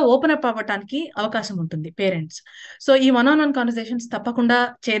వాళ్ళు కూడా ఓపెన్ అప్ అవ్వటానికి అవకాశం ఉంటుంది పేరెంట్స్. సో ఈ 1-on-1 కాన్వర్సేషన్స్ తప్పకుండా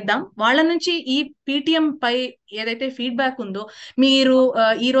చేద్దాం. వాళ్ళ నుంచి ఈ పీటీఎం పై ఏదైతే ఫీడ్బ్యాక్ ఉందో, మీరు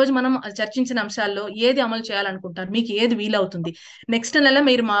ఈ రోజు మనం చర్చించిన అంశాల్లో ఏది అమలు చేయాలనుకుంటారు, మీకు ఏది వీలవుతుంది, నెక్స్ట్ నెల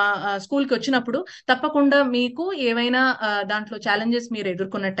మీరు మా స్కూల్ కి వచ్చినప్పుడు తప్పకుండా మీకు ఏవైనా దాంట్లో ఛాలెంజెస్ మీరు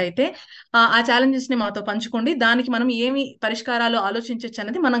ఎదుర్కొన్నట్టయితే ఆ ఛాలెంజెస్ ని మాతో పంచుకోండి, దానికి మనం ఏమి పరిష్కారాలు ఆలోచించవచ్చు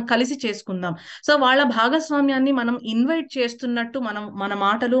అనేది మనం కలిసి చేసుకుందాం. సో వాళ్ళ భాగస్వామ్యాన్ని మనం ఇన్వైట్ చేస్తున్నట్టు మన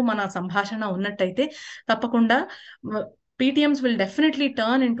మాటలు మన సంభాషణ ఉన్నట్టయితే తప్పకుండా PTMs will definitely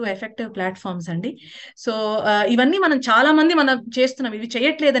turn into effective platforms అండి. సో ఇవన్నీ మనం చాలా మంది చేస్తున్నాం, ఇవి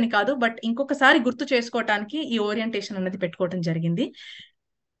చేయట్లేదని కాదు, బట్ ఇంకొకసారి గుర్తు చేసుకోవటానికి ఈ ఓరియంటేషన్ అనేది పెట్టుకోవడం జరిగింది.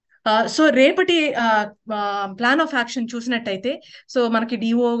 సో రేపటి ప్లాన్ ఆఫ్ యాక్షన్ చూసినట్టయితే సో మనకి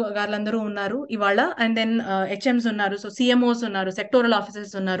డిఓ గారులందరూ ఉన్నారు ఇవాళ, అండ్ దెన్ HMs ఉన్నారు, సో CMOs ఉన్నారు, సెక్టోరల్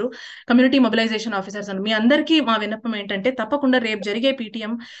ఆఫీసర్స్ ఉన్నారు, కమ్యూనిటీ మొబిలైజేషన్ ఆఫీసర్స్ ఉన్నారు. మీ అందరికీ మా విన్నపం ఏంటంటే తప్పకుండా రేపు జరిగే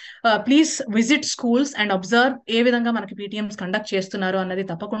PTM please visit schools and observe ఏ విధంగా మనకి PTMs కండక్ట్ చేస్తున్నారు అన్నది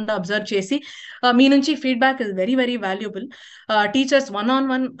తప్పకుండా అబ్జర్వ్ చేసి మీ నుంచి feedback is very very valuable. Teachers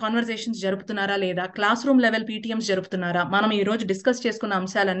 1-on-1 conversations జరుపుతున్నారా లేదా, క్లాస్ రూమ్ లెవెల్ PTMs జరుపుతున్నారా, మనం ఈ రోజు డిస్కస్ చేసుకున్న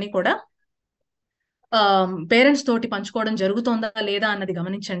అంశాలన్నీ కూడా పేరెంట్స్ తోటి పంచుకోవడం జరుగుతుందా లేదా అన్నది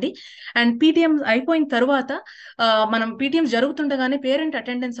గమనించండి. అండ్ PTM అయిపోయిన తర్వాత మనం PTM జరుగుతుండగానే పేరెంట్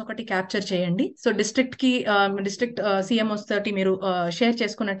అటెండెన్స్ ఒకటి క్యాప్చర్ చేయండి. సో డిస్ట్రిక్ట్ CMOs తోటి మీరు షేర్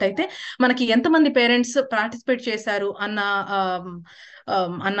చేసుకున్నట్టయితే మనకి ఎంతమంది పేరెంట్స్ పార్టిసిపేట్ చేశారు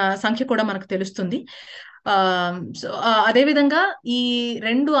అన్న సంఖ్య కూడా మనకు తెలుస్తుంది. సో అదేవిధంగా ఈ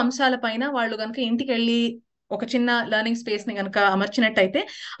 2 అంశాల పైన వాళ్ళు కనుక ఇంటికి వెళ్ళి ఒక చిన్న లెర్నింగ్ స్పేస్ ని కనుక అమర్చినట్టయితే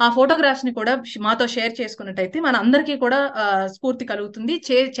ఆ ఫోటోగ్రాఫ్స్ ని కూడా మాతో షేర్ చేసుకున్నట్టయితే మన అందరికీ కూడా స్ఫూర్తి కలుగుతుంది.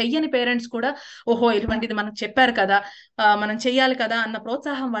 చెయ్యని పేరెంట్స్ కూడా ఓహో ఇటువంటిది మనకు చెప్పారు కదా, మనం చెయ్యాలి కదా అన్న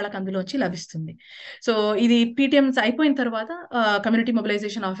ప్రోత్సాహం వాళ్ళకి అందులోంచి లభిస్తుంది. సో ఇది PTMs అయిపోయిన తర్వాత కమ్యూనిటీ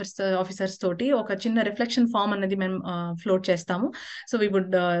మొబిలైజేషన్ ఆఫీసర్స్ తోటి ఒక చిన్న రిఫ్లెక్షన్ ఫామ్ అనేది మేము ఫ్లోట్ చేస్తాము. So we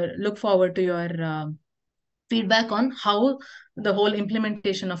would look forward to your feedback on how the whole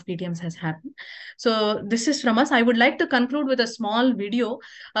implementation of PTMs has happened. So this is from us. I would like to conclude with a small video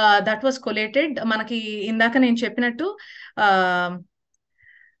that was collated. Manaki indaka nenu cheppinattu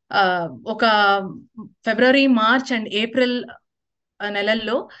ఒక February, March and April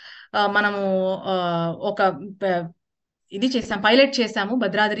నెలల్లో మనము ఒక ఇది చేసాం, pilot చేసాము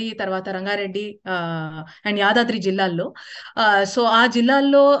భద్రాద్రి, తర్వాత Rangareddy and Yadadri జిల్లాల్లో. So ఆ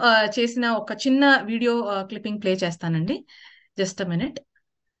జిల్లాల్లో చేసిన ఒక చిన్న వీడియో క్లిప్పింగ్ ప్లే చేస్తానండి. Just a minute.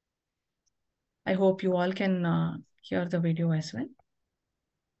 I hope you all can hear the video as well.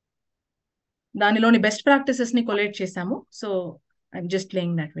 దానిలోని బెస్ట్ ప్రాక్టీసెస్ ని కొలేట్ చేసాము. So I'm just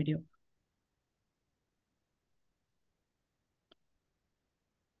playing that video.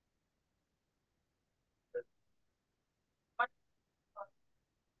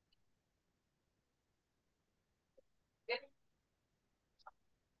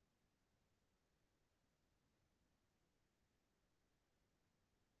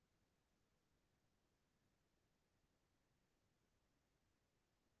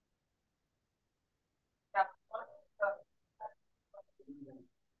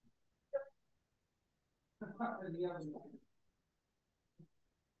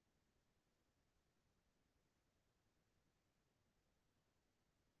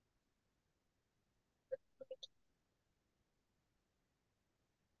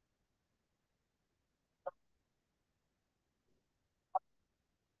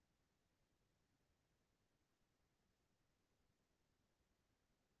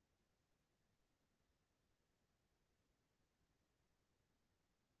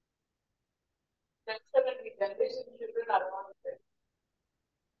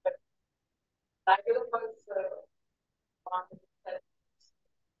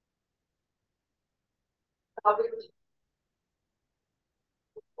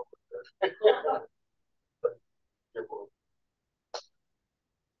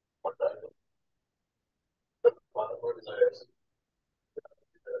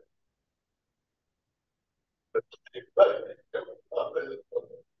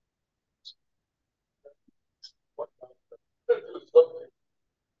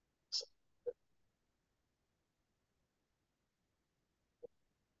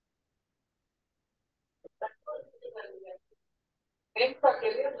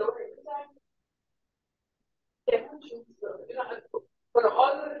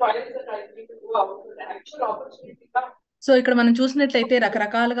 So ఇక్కడ మనం చూసినట్లయితే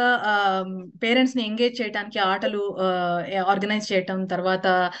రకరకాలుగా పేరెంట్స్ ని ఎంగేజ్ చేయడానికి ఆటలు ఆర్గనైజ్ చేయటం, తర్వాత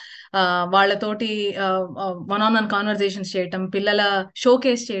వాళ్ళతోటి వన్ ఆన్ వన్ కాన్వర్జేషన్స్ చేయటం, పిల్లల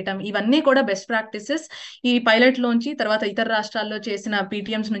షోకేస్ చేయటం, ఇవన్నీ కూడా బెస్ట్ ప్రాక్టీసెస్ ఈ పైలట్ లోంచి తర్వాత ఇతర రాష్ట్రాల్లో చేసిన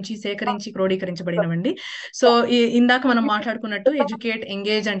పీటీఎంస్ నుంచి సేకరించి క్రోడీకరించబడినవండి. సో ఇందాక మనం మాట్లాడుకున్నట్టు educate,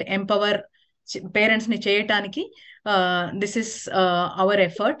 engage and empower parents ని చేయటానికి this is our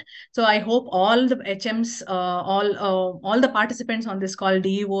effort. So I hope all the HMs, all the participants on this call,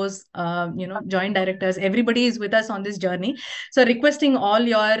 DEOs, joint directors, everybody is with us on this journey. So requesting all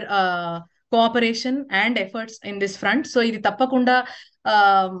your cooperation and efforts in this front. So ఇది తప్పకుండా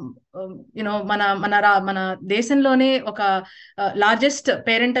మన దేశంలోనే ఒక largest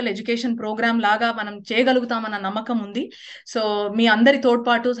parental education programme లాగా మనం చేయగలుగుతామన్న నమ్మకం ఉంది. So మీ అందరి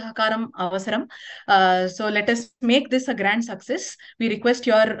తోడ్పాటు సహకారం అవసరం. So let us make this a grand success. We request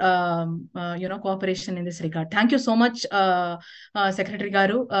your cooperation in this regard. Thank you so much, Secretary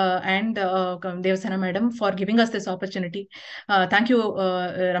Garu and Devasena Madam, for giving us this opportunity. Thank you,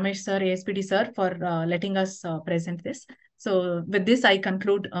 Ramesh sir, ASPD sir, for letting us present this. So with this, I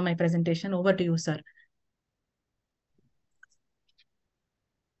conclude my presentation. Over to you, sir.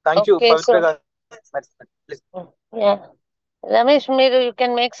 Thank you, Pavitra. Yeah. Ramesh, you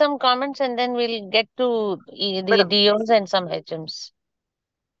can make some comments and then we'll get to the DOs and some HMs.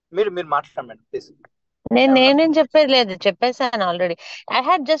 మీరు మాట్లాడండి please. నేనేం చెప్పలేదు, చెప్పేసాను already. I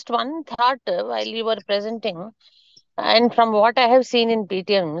had just one thought while you were presenting, and from what I have seen in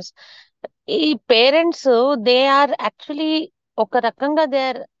PTMs, ఈ parents they are actually ఒక రకంగా they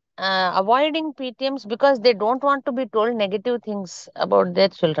are avoiding PTMs because they don't want to be told negative things about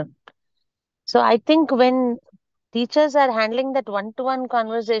their children. So I think when teachers are handling that one-to-one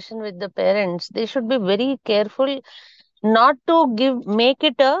conversation with the parents, they should be very careful not to make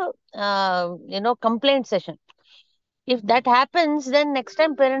it a complaint session. If that happens, then next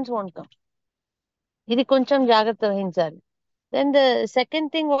time parents won't come. ఇది కొంచెం జాగ్రత్త వహించాలి. Then the second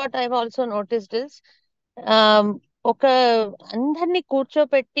thing what I've also noticed is ఒక అందరినీ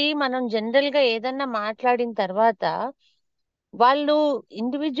కూర్చోపెట్టి మనం general గా ఏదన్నా మాట్లాడిన తర్వాత వాళ్ళు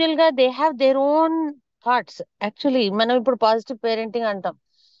ఇండివిజువల్ గా they have their own thoughts. Actually మనం ఇప్పుడు పాజిటివ్ పేరెంటింగ్ అంటాం,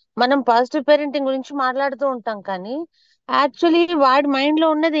 మనం పాజిటివ్ పేరెంటింగ్ గురించి మాట్లాడుతూ ఉంటాం, కానీ యాక్చువల్లీ వాడి మైండ్ లో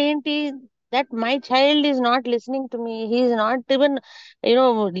ఉన్నది ఏంటి, that my child is not listening to me, he is not even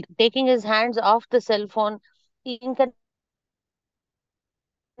taking his hands off the cell phone. ఇంకా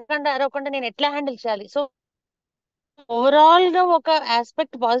అరవకుండా నేను ఎట్లా హ్యాండిల్ చేయాలి? సో ఓవరాల్ గా ఒక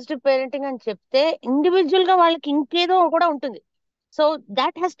ఆస్పెక్ట్ పాజిటివ్ పేరెంటింగ్ అని చెప్తే ఇండివిజువల్ గా వాళ్ళకి ఇంకేదో కూడా ఉంటుంది. So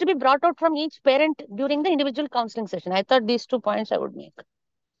that has to be brought out from each parent during the individual counseling session. I thought these 2 points I would make.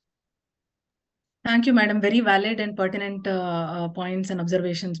 Thank you, madam. Very valid and pertinent points and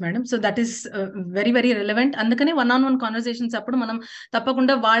observations, madam. So that is very, very relevant. అందుకనే one-on-one conversations అప్పుడు మనం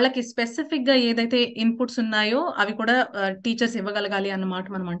తప్పకుండా వాళ్ళకి specific గా ఏదైతే inputs ఉన్నాయో అవి కూడా టీచర్స్ ఇవ్వగలగాలి అన్నమాట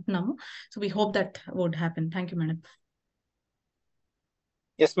మనం అంటున్నాము. So we hope that would happen. Thank you madam.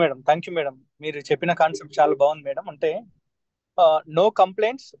 Yes madam, thank you madam. మీరు చెప్పిన కాన్సెప్ట్ చాలా బాగుంది మేడం. అంటే నో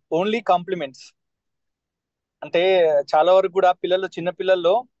కంప్లైంట్స్, ఓన్లీ కాంప్లిమెంట్స్. అంటే చాలా వరకు కూడా పిల్లలు, చిన్న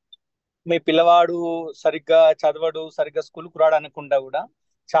పిల్లల్లో మీ పిల్లవాడు సరిగ్గా చదవడు, సరిగ్గా స్కూల్కి రాడు అనకుండా కూడా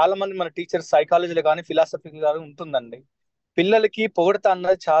చాలా మంది మన టీచర్స్ సైకాలజీలో కానీ ఫిలాసఫీ కానీ ఉంటుందండి. పిల్లలకి పొగడత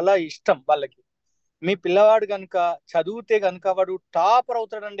అన్నది చాలా ఇష్టం వాళ్ళకి. మీ పిల్లవాడు కనుక చదివితే కనుక వాడు టాపర్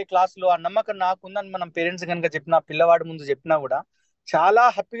అవుతాడండి క్లాసులో, ఆ నమ్మకం నాకుందని మనం పేరెంట్స్ కనుక చెప్పినా, పిల్లవాడి ముందు చెప్పినా కూడా చాలా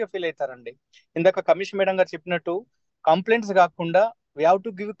హ్యాపీగా ఫీల్ అవుతారండి. ఇందాక కమిషన్ మేడం గారు చెప్పినట్టు కంప్లైంట్స్ కాకుండా we have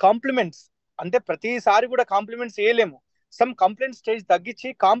to give compliments. అంటే ప్రతిసారి కూడా కాంప్లిమెంట్స్ వేయలేము. సమ్ కంప్లైంట్ స్టేజ్ తగ్గించి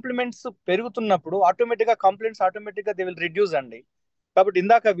కాంప్లిమెంట్స్ పెరుగుతున్నప్పుడు ఆటోమేటిక్ గా దే విల్ రిడ్యూస్ అండి. కాబట్టి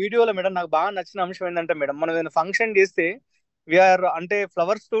ఇందాక వీడియోలో మేడం నాకు బాగా నచ్చిన అంశం ఏంటంటే మేడం, మనం ఏదైనా ఫంక్షన్ చేస్తే వీఆర్ అంటే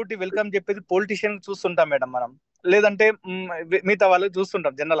ఫ్లవర్స్ తోటి వెల్కమ్ చెప్పేది పొలిటీషియన్ చూస్తుంటాం మేడం మనం, లేదంటే మిగతా వాళ్ళకి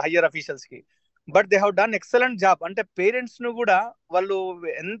చూస్తుంటాం జనరల్ హయ్యర్ అఫీషియల్స్ కి. But they have done excellent job. అంటే పేరెంట్స్ ను కూడా వాళ్ళు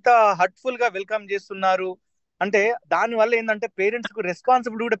ఎంత హర్ట్ఫుల్ గా వెల్కమ్ చేస్తున్నారు అంటే దాని వల్ల ఏంటంటే పేరెంట్స్ కు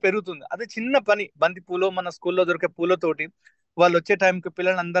రెస్పాన్సిబిలిటీ కూడా పెరుగుతుంది. అది చిన్న పని, బంతి పూలు మన స్కూల్లో దొరికే పూలతోటి వాళ్ళు వచ్చే టైంకి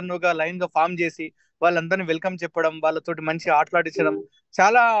పిల్లలందరినీ ఒక లైన్ గా ఫామ్ చేసి వాళ్ళందరినీ వెల్కమ్ చెప్పడం, వాళ్ళతోటి మంచి ఆటలాడించడం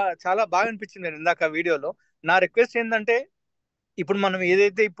చాలా చాలా బాగా అనిపించింది నేను ఇందాక వీడియోలో. నా రిక్వెస్ట్ ఏంటంటే ఇప్పుడు మనం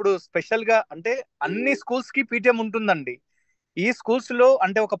ఏదైతే ఇప్పుడు స్పెషల్ గా అంటే అన్ని స్కూల్స్ కి పీటీఎం ఉంటుందండి. ఈ స్కూల్స్ లో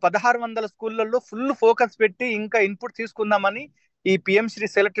అంటే ఒక 1600 స్కూళ్ళల్లో ఫుల్ ఫోకస్ పెట్టి ఇంకా ఇన్పుట్ తీసుకుందామని ఈ పిఎం శ్రీ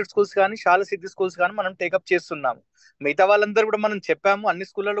సెలెక్టెడ్ స్కూల్స్ కానీ శాల సిద్ధి స్కూల్స్ కానీ మనం టేకప్ చేస్తున్నాము. మిగతా వాళ్ళందరూ కూడా మనం చెప్పాము, అన్ని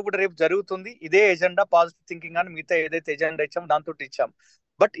స్కూళ్ళలో కూడా రేపు జరుగుతుంది ఇదే ఎజెండా, పాజిటివ్ థింకింగ్ కానీ మిగతా ఏదైతే ఎజెండా ఇచ్చామో దాంతో ఇచ్చాం.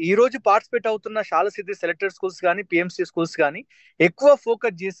 బట్ ఈ రోజు పార్టిసిపేట్ అవుతున్న శాల సిద్ధి సెలెక్టెడ్ స్కూల్స్ కానీ పిఎంసి స్కూల్స్ కానీ ఎక్కువ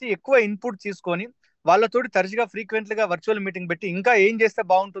ఫోకస్ చేసి ఎక్కువ ఇన్పుట్ తీసుకొని వాళ్ళతోటి తరచుగా ఫ్రీక్వెంట్ గా వర్చువల్ మీటింగ్ పెట్టి ఇంకా ఏం చేస్తే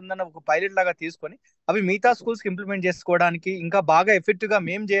బాగుంటుందన్న ఒక పైలట్ లాగా తీసుకొని అవి మిగతా స్కూల్స్ కి ఇంప్లిమెంట్ చేసుకోవడానికి, ఇంకా బాగా ఎఫెక్టివ్ గా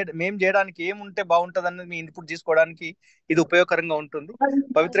మేం చేయడానికి ఏముంటే బాగుంటుంది అన్నది మీ ఇన్పుట్ తీసుకోవడానికి ఇది ఉపయోగకరంగా ఉంటుంది.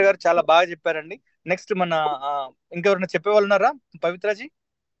 పవిత్ర గారు చాలా బాగా చెప్పారండి. నెక్స్ట్ మన ఇంకెవరైనా చెప్పేవాళ్ళు ఉన్నారా? పవిత్రజీ.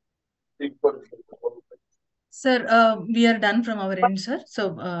 Sir we are done from our end, sir. So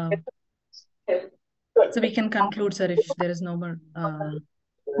we can conclude, sir, if there is no more.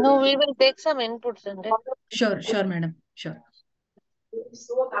 No, we will take some inputs and Sure, madam. Sure.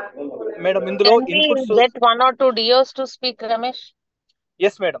 Madam ఇందులో inputs get 1 or 2 DOs to speak, Ramesh.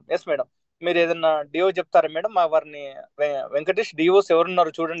 Yes madam. మీరు ఏదన్నా DO చెప్తారా madam? మా వారిని Venkatesh DOs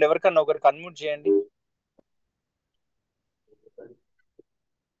ఎవరున్నారు చూడండి, ఎవరికన్నా ఒకరికి అన్మ్యూట్ చేయండి.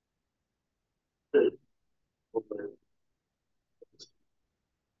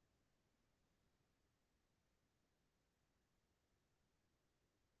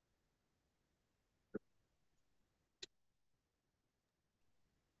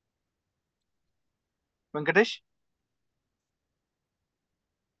 వెంకటేష్.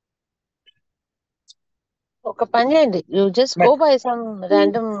 ఒక పని చేయండి, you just go by some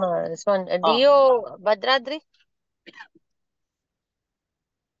random DO Bhadradri.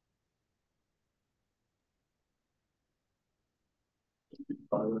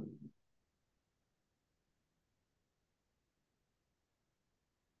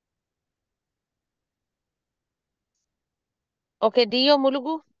 Okay, DO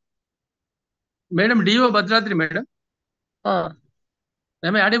Mulugu. Madam DO Bhadradri madam.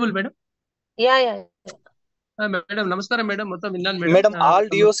 Audible madam? Yeah madam నమస్కారం మేడం. మొత్తం విన్నాను మేడం. ఆల్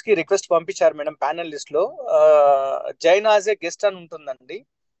డిఓస్ కి రిక్వెస్ట్ పంపించారు మేడం. ప్యానల్ లిస్ట్ లో జైన్ యాజ్ ఏ గెస్ట్ అని ఉంటుందండి.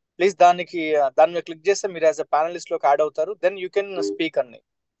 ప్లీజ్ దాని మీద క్లిక్ చేస్తే మీరు యాజ్ ఎ ప్యానలిస్ట్ లోకి యాడ్ అవుతారు. దెన్ యూ కెన్ స్పీక్ అండి.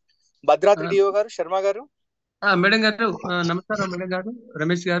 భద్రాద్రి డిఓ గారు, శర్మ గారు. మేడం గారు నమస్కారం. మేడం గారు,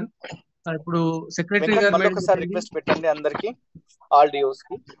 రమేష్ గారు, ఇప్పుడు సెక్రటరీ గారు మళ్ళీ ఒకసారి రిక్వెస్ట్ పెట్టండి అందరికి, ఆల్ డిఓస్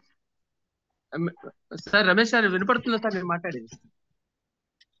కి. సార్ రమేష్ గారు వినపడుతుందా సార్ నేను మాట్లాడేది?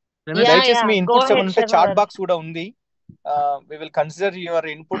 దయచేసి మీ ఇన్పుట్స్ ఏమైనా ఉంటే చాట్ బాక్స్ కూడా ఉంది. We will consider your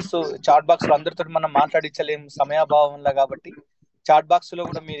inputs. Chat box లో అందరితో మనం మాట్లాడించలేము సమయాభావంలో, కాబట్టి చాట్ బాక్స్ లో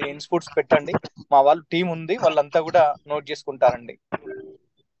కూడా మీరు ఇన్పుట్స్ పెట్టండి. మా వాళ్ళు టీం ఉంది, వాళ్ళంతా కూడా నోట్ చేసుకుంటారండి.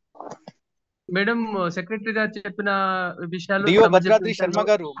 మేడం సెక్రటరీ గారు చెప్పిన విషయాలు డిఓ భద్రాద్రి శర్మ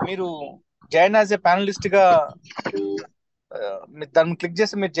గారు, మీరు జాయిన్ యాజ్ ఏ ప్యానలిస్ట్ గా దాన్ని క్లిక్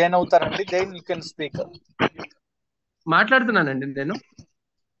చేసి మీరు జాయిన్ అవుతారండి. Then you can speak. మాట్లాడుతున్నానండి నేను.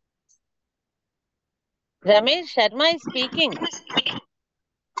 Ramesh Sharma is speaking.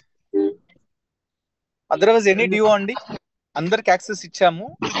 Otherwise any DO అండి, అందరికి యాక్సెస్ ఇచ్చాము,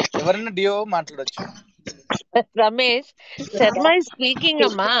 ఎవరైనా డిఓ మాట్లాడొచ్చు. రమేష్ శర్మ is speaking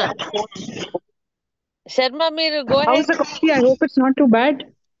అమ్మా. శర్మ మీరు go How's head. the coffee? I hope it's not too bad.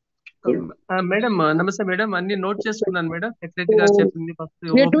 Madam నమస్తే మేడం, అన్ని నోట్ చేసుకున్నాను మేడం. సెక్రటరీ గారు So చెప్పింది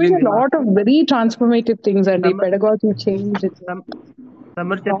first we are doing opening a lot of very transformative things and the pedagogy change.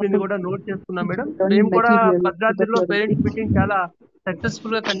 Summer చెప్పింది కూడా note చేసుకున్నాం madam. Learning మేము కూడా material so that భద్రాద్రిలో your parents meeting చాలా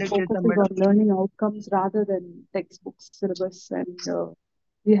సక్సెస్ఫుల్ గా కండక్ట్ focus చేశాం is madam. on learning outcomes rather than textbooks, syllabus, and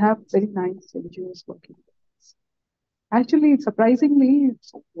we have very nice NGOs working with us. Actually, surprisingly,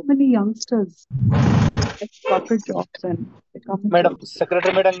 so many youngsters get corporate jobs and they come into madam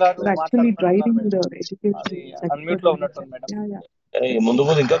secretary madam గారు We're actually driving మాట్లాడుతున్నారు the madam. education అది sector unmute లో in ఉన్నట్టుంది madam. Yeah. ముందు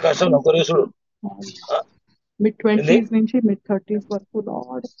ముందు ఇంకా కష్టం నౌకరీసుడు Mid-20s నుంచి mid-30s వరకు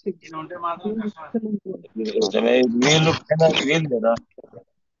lot of things. ఇష్టమే వీళ్ళు వీళ్ళు కదా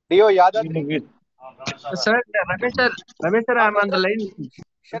డియో Yadadri sir Ramesh sir I'm on the line.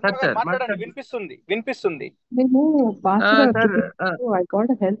 Sharma గారు మాట్లాడండి, వినిపిస్తుంది. మేము Bhaskara sir I got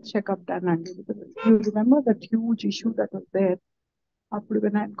a health checkup done and you remember that huge issue that was there.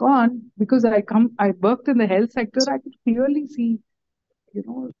 When I'd gone, because I worked in the health sector, I could clearly see, you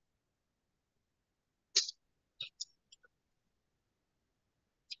know,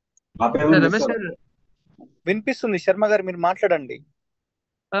 Ramesh sir వినిపిస్తుంది. శర్మ గారు మీరు మాట్లాడండి.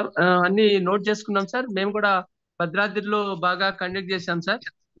 అన్ని note చేసుకున్నాం sir. మేము కూడా భద్రాద్రిలో బాగా conduct చేశాం సార్.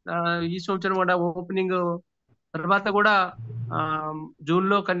 ఈ సంవత్సరం కూడా ఓపెనింగ్ తర్వాత కూడా జూన్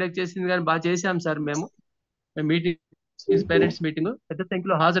లో కండక్ట్ చేసింది కానీ బాగా చేశాం సార్. మేము మీటింగ్ పేరెంట్స్ మీటింగ్ పెద్ద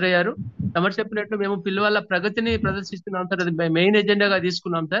సంఖ్యలో హాజరయ్యారు. తమరు చెప్పినట్లు మేము పిల్లల ప్రగతిని ప్రదర్శిస్తున్నాం సార్. అది మెయిన్ ఎజెండాగా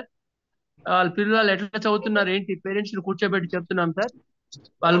తీసుకున్నాం సార్. వాళ్ళ పిల్లలు ఎట్లా చదువుతున్నారు ఏంటి పేరెంట్స్ ని కూర్చోబెట్టి చెప్తున్నాం సార్.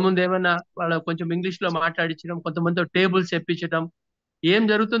 వాళ్ళ ముందు ఏమైనా వాళ్ళ కొంచెం ఇంగ్లీష్ లో మాట్లాడించడం, కొంతమంది టేబుల్స్ చెప్పించడం, ఏం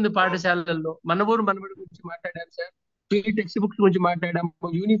జరుగుతుంది పాఠశాలల్లో. మన ఊరు మనబడి గురించి మాట్లాడాము సార్. టెక్స్ట్ బుక్స్ గురించి మాట్లాడాము,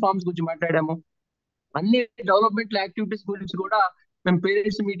 యూనిఫామ్స్ గురించి మాట్లాడాము. అన్ని డెవలప్మెంట్ యాక్టివిటీస్ గురించి కూడా మేము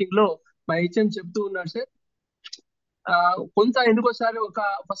పేరెంట్స్ మీటింగ్ లో మా హెచ్ఎం చెప్తూ ఉన్నారు సార్. కొంత ఎందుకోసారి ఒక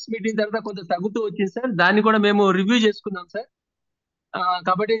ఫస్ట్ మీటింగ్ తర్వాత కొంత తగ్గుతూ వచ్చింది సార్. దాన్ని కూడా మేము రివ్యూ చేసుకున్నాం సార్.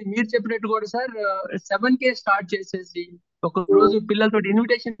 కాబట్టి మీరు చెప్పినట్టు కూడా సార్ 7K స్టార్ట్ చేసేసి ఒక రోజు పిల్లలతో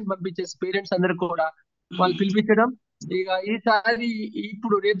ఇన్విటేషన్ పంపించేసి పేరెంట్స్ అందరు కూడా వాళ్ళు పిలిపించడం. ఇక ఈసారి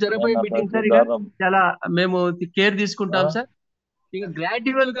ఇప్పుడు రేపు జరగబోయే మీటింగ్ సార్ ఇక చాలా మేము కేర్ తీసుకుంటాం సార్. ఇక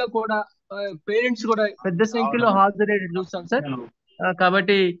గ్రాడ్యువల్ గా కూడా పేరెంట్స్ కూడా పెద్ద సంఖ్యలో హాజరయ్యేది చూస్తాం సార్.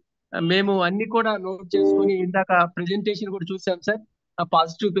 కాబట్టి మేము అన్ని కూడా నోట్ చేసుకుని ఇందాక ప్రెజెంటేషన్ కూడా చూసాం సార్.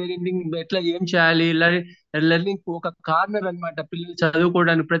 పాజిటివ్ పేరెంటింగ్ ఎట్లా ఏం చేయాలి, లెర్నింగ్ ఒక కార్నర్ అన్నమాట పిల్లలు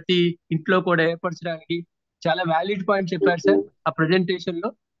చదువుకోవడానికి ప్రతి ఇంట్లో కూడా ఏర్పరచడానికి చాలా వ్యాలిడ్ పాయింట్ చెప్పారు సార్ ఆ ప్రెజెంటేషన్ లో.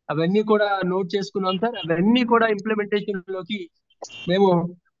 అవన్నీ కూడా నోట్ చేసుకున్నాం సార్. అవన్నీ కూడా ఇంప్లిమెంటేషన్ లోకి మేము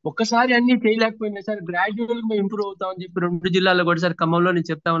ఒక్కసారి అన్ని చేయలేకపోయినా సార్ గ్రాడ్యువల్ గా ఇంప్రూవ్ అవుతామని చెప్పి 2 జిల్లాల్లో కూడా సార్ ఖమ్మంలో నేను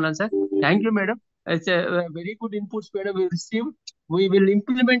చెప్తా ఉన్నాను sir. Thank you madam. It's very good inputs madam. We receive, we will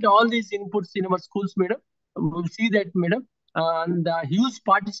implement all these inputs in our schools madam. We'll see that madam, and the huge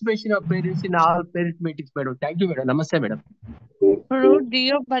participation of parents in all parent meetings madam. Thank you madam. Namaste madam.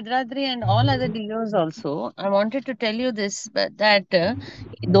 DO Bhadradri and all other DOs also, I wanted to tell you this, that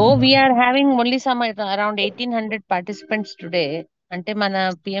though we are having only some around 1800 participants today, ante mana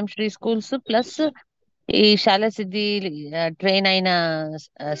PM Shri schools plus ఈ శాల సిద్ధి train అయిన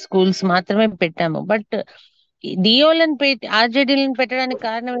schools మాత్రమే పెట్టాము. But డిఓలను ఆర్జేడీలను పెట్టడానికి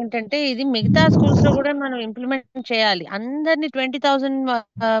కారణం ఏంటంటే ఇది మిగతా schools లో కూడా మనం ఇంప్లిమెంట్ చేయాలి. అందరినీ 20,000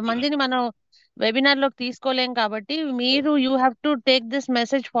 మందిని మనం వెబినార్ లోకి తీసుకోలేం. కాబట్టి మీరు you have to take this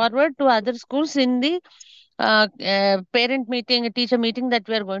message forward to other schools in the parent meeting, teacher meeting that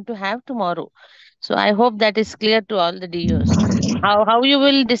we are going to have tomorrow. So I hope that is clear to all the DOs. How you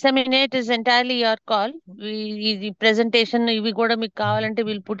will disseminate is entirely your call. The presentation we కూడా మీకు కావాలంటే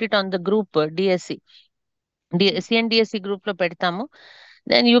we'll put it on the group DSC and DSC group లో పెడతాము.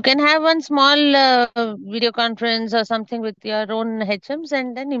 Then you can have one small video conference or something with your own HMs and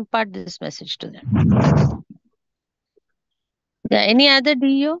then impart this message to them. Yeah, any other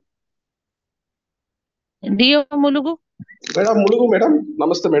DO? DO Mulugu? Madam Mulugu madam,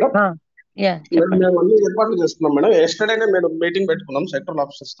 నమస్తే madam. మేము అన్ని ఏర్పాట్లు చేస్తున్నాం madam. ఎస్టర్డేనే మేము meeting పెట్టుకున్నాం sectoral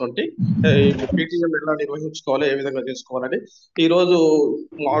officers తోటి. PTM ఎలా నిర్వహించుకోవాలి, ఏ విధంగా చేసుకోవాలని. ఈ రోజు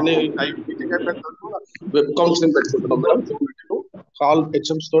మార్నింగ్ మీటింగ్ అయిపోయిన తర్వాత వెబ్ కౌన్సిలింగ్ పెట్టుకుంటున్నాం మేడం. ఆల్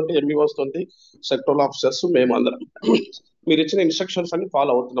హెచ్ఎంస్ తోటి, ఎంబీఓస్ తోటి, సెక్టరల్ ఆఫీసర్స్ మేము అందరం మీరు ఇచ్చిన ఇన్స్ట్రక్షన్స్ అన్ని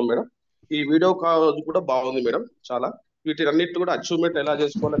ఫాలో అవుతున్నాం మేడం. ఈ వీడియో కాల్ కూడా బాగుంది మేడం. చాలా వీటి అన్నిటి కూడా అచీవ్మెంట్ ఎలా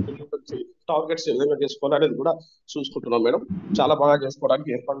చేసుకోవాలి, టార్గెట్స్ ఏ విధంగా చేసుకోవాలి అనేది కూడా చూసుకుంటున్నాం మేడం. చాలా బాగా చేసుకోవడానికి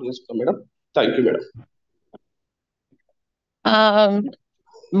ఏర్పాట్లు చేసుకున్నాం madam. Thank you madam.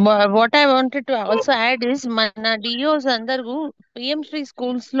 What I wanted to also add is మన డిఓస్ అందరూ పిఎం శ్రీ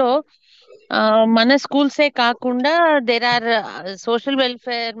స్కూల్స్ లో మన స్కూల్సే కాకుండా there are social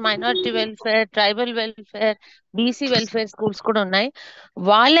welfare, minority welfare, tribal welfare, BC welfare schools కూడా ఉన్నాయి.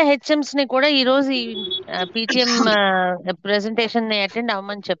 వాళ్ళ హెచ్ఎంస్ ని కూడా ఈ రోజు ఈ పీటీఎం ప్రెజెంటేషన్ ని అటెండ్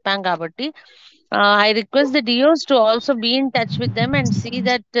అవ్వమని చెప్పాం కాబట్టి I request the DOs to also be in touch with them and see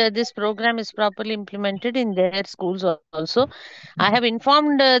that this program is properly implemented in their schools also. I have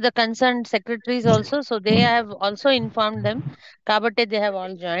informed the concerned secretaries also, so they have also informed them. Kabatti they have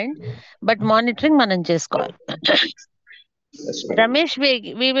all joined, but monitoring మనం చేసుకోవాలి. Ramesh,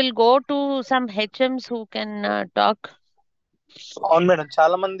 we will go to some HMs who can talk. అవును madam,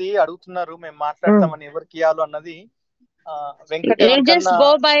 చాలా మంది అడుగుతున్నారు మేము మాట్లాడతామని, ఎవరికి ఇవ్వాలో అన్నది. వెంకట్ Just ఎవరికన్నా go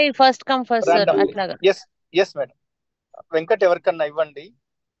by first come first serve అట్లాగా. ఎస్ మేడం, వెంకట్ ఎవరికన్నా ఇవ్వండి,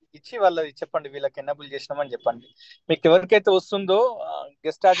 ఇచ్చి వాళ్ళది చెప్పండి, వీళ్ళకి ఎనబుల్ చేసినామని చెప్పండి. మీకు ఎవరికైతే వస్తుందో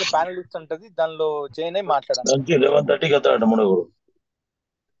గెస్ట్ యాజ్ ప్యానలిస్ట్ ఉంటుంది, దానిలో జాయిన్ అయి మాట్లాడండి. 11:30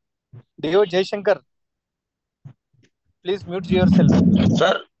 DO Jayashankar, please mute your self.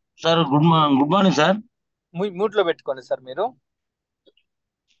 Sir good morning sir. Mute లో పెట్టుకోండి సార్ మీరు.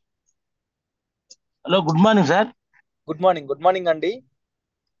 Hello, good morning sir. Good morning అండి.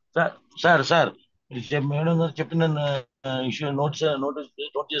 సార్ మేడం గారు చెప్పిన ఇష్యూ నోట్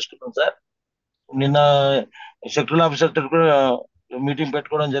చేసుకున్నాం సార్. నిన్న సెక్టరల్ ఆఫీసర్ తో కూడా మీటింగ్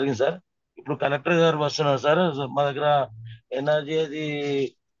పెట్టుకోవడం జరిగింది సార్. ఇప్పుడు కలెక్టర్ గారు వస్తున్నారు సార్. మా దగ్గర ఎన్ఆర్జీ అది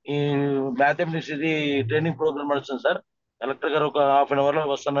ఈ మ్యాథమెటిక్స్ ఇది ట్రైనింగ్ ప్రోగ్రామ్ నడుస్తుంది సార్. కలెక్టర్ గారు ఒక హాఫ్ అన్ అవర్ లో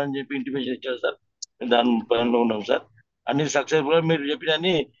వస్తానని చెప్పి ఇంటిమేషన్ ఇచ్చారు సార్. దాని పనిలో ఉన్నాం సార్. అన్ని సక్సెస్ఫుల్ గా మీరు చెప్పిన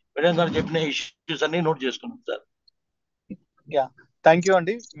అన్ని మేడం గారు చెప్పిన ఇష్యూస్ అన్ని నోట్ చేసుకున్నాం సార్. థ్యాంక్ యూ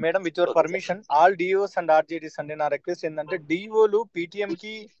అండి. Madam, with your permission, all DOs and ఆర్జేడీస్ అండి, నా రిక్వెస్ట్ ఏంటంటే డిఓలు పీటీఎం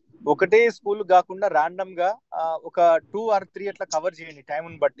కి ఒకటే స్కూల్ కాకుండా ర్యాండమ్ గా ఒక 2 or 3 అట్లా కవర్ చేయండి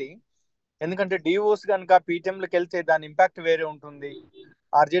టైంని బట్టి. ఎందుకంటే డిఓస్ కనుక పీటీఎంలకు వెళ్తే దాని ఇంపాక్ట్ వేరే ఉంటుంది,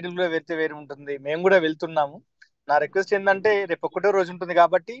 ఆర్జేడీలో వెళ్తే వేరే ఉంటుంది. మేము కూడా వెళ్తున్నాము. నా రిక్వెస్ట్ ఏంటంటే రేపు ఒకటో రోజు ఉంటుంది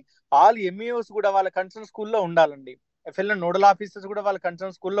కాబట్టి ఆల్ ఎంఈఓస్ కూడా వాళ్ళ కన్సర్న్ స్కూల్లో ఉండాలండి. ఎఫ్ఎల్ఎన్ నోడల్ ఆఫీసర్స్ కూడా వాళ్ళ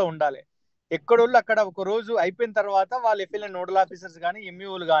కన్సర్న్ స్కూల్లో ఉండాలి. ఎక్కడోళ్ళు అక్కడ ఒక రోజు అయిపోయిన తర్వాత వాళ్ళు ఎఫ్ఎల్ఎన్ నోడల్ ఆఫీసర్స్ కానీ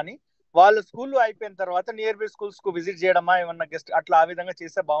ఎంఈఓలు కానీ వాళ్ళ స్కూల్లో అయిపోయిన తర్వాత నియర్ బై స్కూల్స్ కు విజిట్ చేయడమా ఏమన్నా గెస్ట్ అట్లా ఆ విధంగా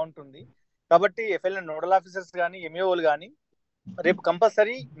చేస్తే బాగుంటుంది. కాబట్టి ఎఫ్ఎల్ఎన్ నోడల్ ఆఫీసర్స్ కానీ ఎంఈఓలు కానీ రేపు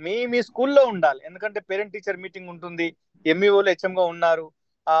కంపల్సరీ మీ స్కూల్లో ఉండాలి. ఎందుకంటే పేరెంట్ టీచర్ మీటింగ్ ఉంటుంది, ఎంఈఓలు హెచ్ఎంగా ఉన్నారు,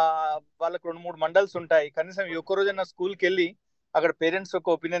 వాళ్ళకు 2-3 మండల్స్ ఉంటాయి. కనీసం ఒక్క రోజైనా స్కూల్కి వెళ్ళి అక్కడ పేరెంట్స్ ఒక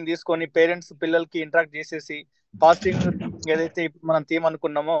ఒపీనియన్ తీసుకొని పేరెంట్స్ పిల్లలకి ఇంటరాక్ట్ చేసేసి పాజిటివ్ ఏదైతే మనం థీమ్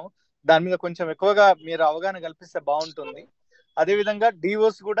అనుకున్నామో దాని మీద కొంచెం ఎక్కువగా మీరు అవగాహన కల్పిస్తే బాగుంటుంది. అదే విధంగా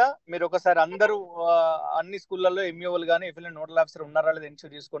డిఓస్ కూడా మీరు ఒకసారి అందరూ అన్ని స్కూళ్ళల్లో ఎంఈఓలు కానీ ఎఫ్ఎల్ఎన్ నోడల్ ఆఫీసర్ ఉన్నారా లేదా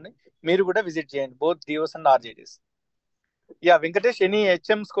ఎన్షూర్ చేసుకోండి. మీరు కూడా విజిట్ చేయండి, both DOs and ఆర్జేడీస్. Venkatesh, any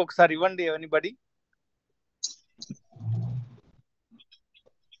HMs కి ఒకసారి ఇవ్వండి ఎనీబడి.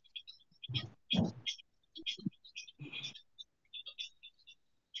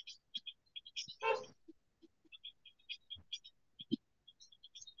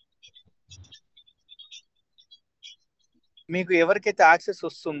 మీకు ఎవరికైతే యాక్సెస్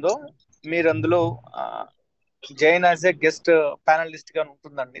వస్తుందో మీరు అందులో join as a guest panellist గా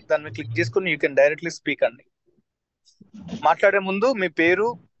ఉంటుందండి. దాన్ని క్లిక్ చేసుకుని యూ కెన్ డైరెక్ట్లీ స్పీక్ అండి. మాట్లాడే ముందు మీ పేరు,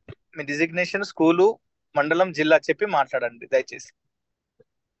 మీ డిజిగ్నేషన్, స్కూలు, మండలం, జిల్లా చెప్పి మాట్లాడండి దయచేసి.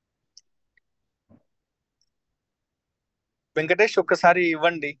 వెంకటేష్, ఒక్కసారి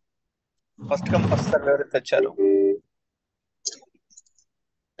ఇవ్వండి. ఫస్ట్ కమ్ ఫస్ట్ సర్వ్ ఎవరైతే వచ్చారు.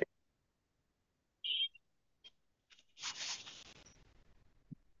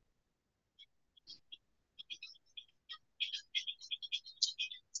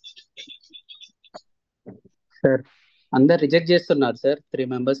 సార్ అందరు రిజెక్ట్ చేస్తున్నారు సార్. 3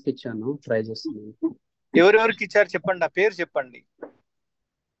 మెంబర్స్ కి ఇచ్చాను, ట్రై చేస్తున్నాను. ఎవరెవరికి ఇచ్చారు చెప్పండి, ఆ పేరు చెప్పండి.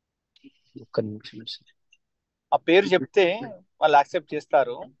 ఒక్క నిమిషం సార్. ఆ పేరు చెప్తే వాళ్ళు యాక్సెప్ట్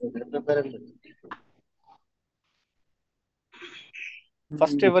చేస్తారు.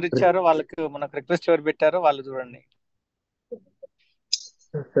 ఫస్ట్ ఎవరు ఇచ్చారో వాళ్ళకి మనకు రిక్వెస్ట్ ఎవరు పెట్టారో వాళ్ళు చూడండి.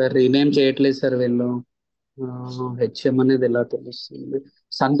 సార్ రీనేమ్ చేయట్లేదు సార్ వీళ్ళు. హెచ్ఎం అనేది ఎలా తెలుస్తుంది?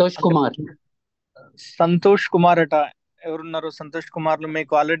 సంతోష్ కుమార్ అట ఎవరున్నారు? సంతోష్ కుమార్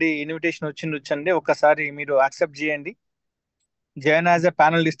మీకు ఆల్రెడీ ఇన్విటేషన్ వచ్చండి. ఒకసారి మీరు యాక్సెప్ట్ చేయండి. జాయిన్ యాజ్ ఎ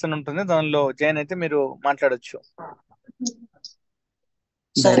ప్యానలిస్ట్ అని ఉంటుంది, దానిలో జాయిన్ అయితే మీరు మాట్లాడొచ్చు.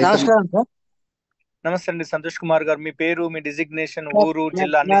 నమస్తే అండి సంతోష్ కుమార్ గారు. మీ పేరు, మీ డిజిగ్నేషన్, ఊరు,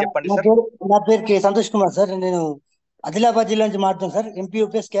 జిల్లా అన్ని చెప్పండి సార్. నా పేరు కే సంతోష్ కుమార్ సార్. నేను ఆదిలాబాద్ జిల్లా నుంచి మాట్లాడుతాను sir.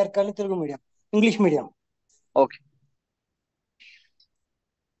 MPUPS KR colony, Telugu medium, English medium. Okay,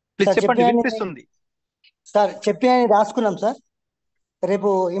 please చెప్పండి, వినిపిస్తుంది సార్. చెప్పి రాసుకున్నాం సార్, రేపు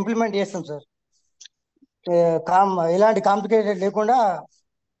ఇంప్లిమెంట్ చేస్తాం సార్. ఎలాంటి కాంప్లికేటెడ్ లేకుండా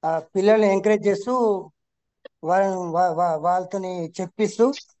పిల్లల్ని ఎంకరేజ్ చేస్తూ వాళ్ళతోని చెప్పిస్తూ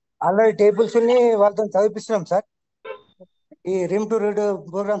ఆల్రెడీ టేబుల్స్ వాళ్ళతో చదివిస్తున్నాం సార్. ఈ రిమ్ టు రీడ్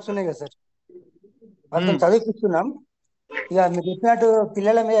ప్రోగ్రామ్స్ ఉన్నాయి కదా సార్, వాళ్ళతో చదివిస్తున్నాం. ఇక మీరు చెప్పినట్టు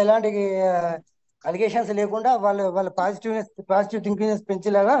పిల్లల మీద ఎలాంటి అలిగేషన్స్ లేకుండా వాళ్ళ పాజిటివ్ థింకింగ్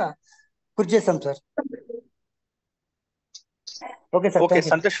పెంచేలాగా కృషి చేస్తాం sir. Okay sir. Okay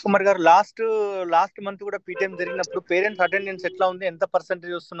Santosh Kumar గారు, లాస్ట్ మంత్ కూడా పీటీఎం జరిగినప్పుడు పేరెంట్స్ అటెండెన్స్ ఎట్లా ఉంది, ఎంత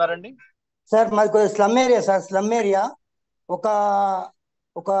పర్సెంటేజ్ వస్తున్నారండి? సార్ మాది slum area sir. Slum area ఒక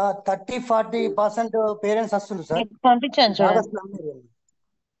 30-40% పేరెంట్స్ వస్తుంది సార్. పంపించాను sir. Slum area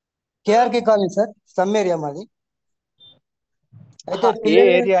KRK colony sir, slum area మాది. అయితే ఏ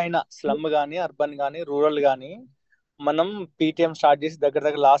ఏరియా అయినా స్లమ్ గానీ అర్బన్ గానీ రూరల్ గానీ మనం పీటీఎం స్టార్ట్ చేసి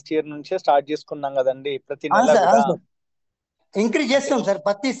దగ్గర లాస్ట్ ఇయర్ నుంచే స్టార్ట్ చేసుకున్నాం కదండి. ప్రతి నెల కూడా ఇంక్రీజ్ చేస్తాం సార్.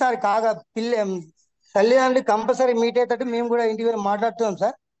 ప్రతిసారి కాగా తల్లిదండ్రులు కంపల్సరీ మీట్ అయ్యేటట్టు మేము కూడా ఇంటి దగ్గర మాట్లాడుతున్నాం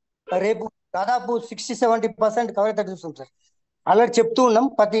సార్. రేపు దాదాపు 60-70% కవర్ అయ్యేటట్టు చూస్తాం సార్. ఆల్రెడీ చెప్తూ ఉన్నాం,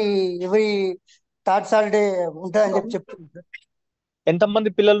 ఎవ్రీ థర్డ్ సాటర్డే ఉంటుందని చెప్తున్నాం సార్. ఎంతమంది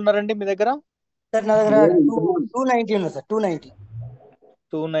పిల్లలు ఉన్నారండి మీ దగ్గర? సార్ నా దగ్గర 290 ఉన్నారు సార్.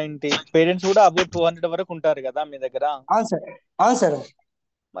 290 పేరెంట్స్ కూడా అబౌట్ 200 వరకు ఉంటారు కదా మీ దగ్గర? అవును సార్.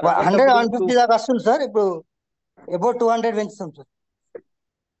 100-150 దాకా వస్తుంది సార్. ఇప్పుడు అబౌట్ 200 పెంచుతాం sir.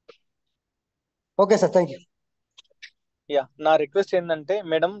 Okay sir, thank you. నా రిక్వెస్ట్ ఏంటంటే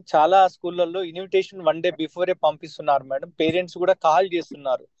మేడం, చాలా స్కూళ్ళల్లో ఇన్విటేషన్ 1 day బిఫోరే పంపిస్తున్నారు మేడం. పేరెంట్స్ కూడా కాల్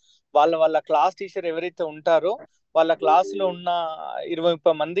చేస్తున్నారు. వాళ్ళ క్లాస్ టీచర్ ఎవరైతే ఉంటారో వాళ్ళ క్లాస్ లో ఉన్న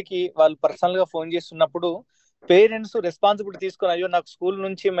 20-30 మందికి వాళ్ళు పర్సనల్ గా ఫోన్ చేస్తున్నప్పుడు పేరెంట్స్ రెస్పాన్సిబిలిటీ తీసుకొని, అయ్యో నాకు స్కూల్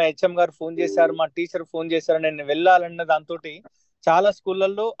నుంచి మా హెచ్ఎం గారు ఫోన్ చేశారు, మా టీచర్ ఫోన్ చేశారు, నేను వెళ్ళాలన్న దాంతో చాలా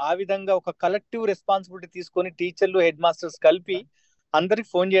స్కూళ్ళల్లో ఆ విధంగా ఒక కలెక్టివ్ రెస్పాన్సిబిలిటీ తీసుకొని టీచర్లు హెడ్ మాస్టర్స్ కలిపి అందరికి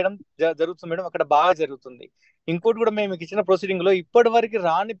ఫోన్ చేయడం జరుగుతుంది మేడం. అక్కడ బాగా జరుగుతుంది. ఇంకోటి కూడా మేము ఇచ్చిన ప్రొసీడింగ్ లో ఇప్పటి వరకు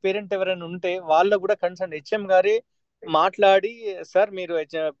రాని పేరెంట్ ఎవరైనా ఉంటే వాళ్ళకు కూడా కన్సర్న్ హెచ్ఎం గారే మాట్లాడి, సార్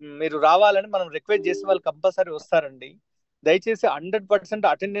మీరు రావాలని మనం రిక్వెస్ట్ చేసి వాళ్ళు కంపల్సరీ వస్తారండి. దయచేసి 100%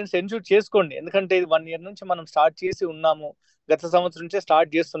 అటెండెన్స్ ఎన్షూర్ చేసుకోండి. ఎందుకంటే ఇది 1 year నుంచి మనం స్టార్ట్ చేసి ఉన్నాము, గత సంవత్సరం నుంచే స్టార్ట్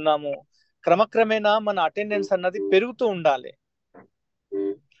చేస్తున్నాము. క్రమక్రమేణా మన అటెండెన్స్ అన్నది పెరుగుతూ ఉండాలి.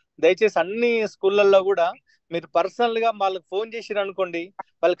 దయచేసి అన్ని స్కూళ్ళల్లో కూడా మీరు పర్సనల్ గా వాళ్ళకి ఫోన్ చేసిరు అనుకోండి,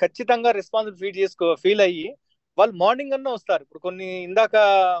 వాళ్ళు ఖచ్చితంగా రెస్పాన్సిబిలిటీ ఫీల్ అయ్యి వాళ్ళు మార్నింగ్ అన్నా వస్తారు. ఇప్పుడు ఇందాక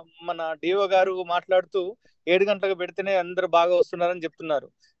మన డిఓ గారు మాట్లాడుతూ 7 గంటలకు పెడితేనే అందరు బాగా వస్తున్నారని చెప్తున్నారు.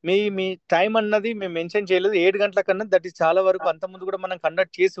 మీ టైం అన్నది మేము మెన్షన్ చేయలేదు. 7 గంటల కన్నా దట్ ఈస్ చాలా వరకు. అంతకుముందు కూడా మనం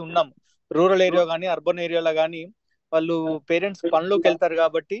కండక్ట్ చేసి ఉన్నాము. రూరల్ ఏరియా కానీ అర్బన్ ఏరియాలో కానీ వాళ్ళు పేరెంట్స్ పనిలోకి వెళ్తారు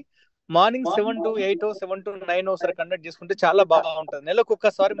కాబట్టి మార్నింగ్ 7 to 8 7 to 9 ఒకసారి కండక్ట్ చేసుకుంటే చాలా బాగుంటుంది. నెలకు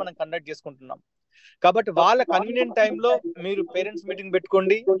ఒక్కసారి మనం కండక్ట్ చేసుకుంటున్నాం కాబట్టి వాళ్ళ కన్వీనియంట్ టైంలో మీరు పేరెంట్స్ మీటింగ్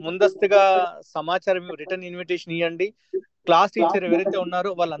పెట్టుకోండి. ముందస్తుగా సమాచారం రిటర్న్ ఇన్విటేషన్ ఇవ్వండి. క్లాస్ టీచర్ ఎవరైతే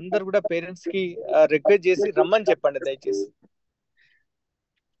ఉన్నారో వాళ్ళందరూ కూడా పేరెంట్స్ కి రిక్వెస్ట్ చేసి రమ్మని చెప్పండి దయచేసి.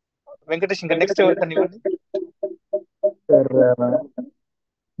 వెంకటేష్, ఇంకా నెక్స్ట్ ఎవరికన్నా ఇవ్వండి.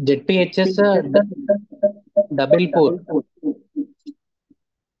 జెడ్పీహెచ్ఎస్ డబుల్పూర్.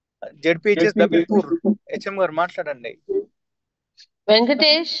 జెడ్పీహెచ్ఎస్ డబుల్పూర్ హెచ్ఎం గారు మాట్లాడండి.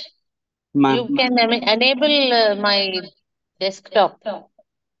 Venkatesh, you can enable my desktop,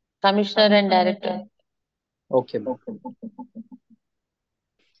 Commissioner and Director. Okay.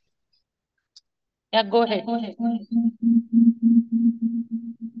 Yeah, go ahead.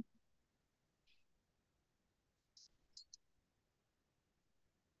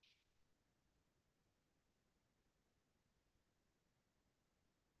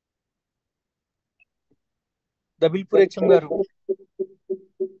 డబుల్పూర్ HM గారు.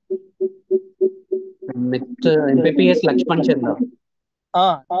 నెక్స్ట్ ఎంపీపీఎస్ లక్ష్మణ్ చంద్ర.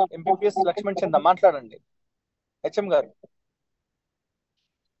 ఎంపీపీఎస్ లక్ష్మణ్ చంద్ర మాట్లాడండి హెచ్ఎం గారు.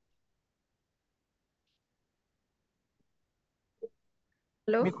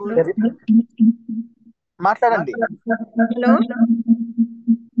 హలో మాట్లాడండి. హలో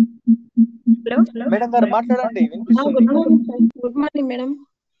హలో మేడం గారు మాట్లాడండి, వినిపిస్తుంది. Good morning madam.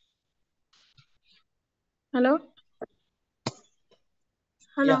 Hello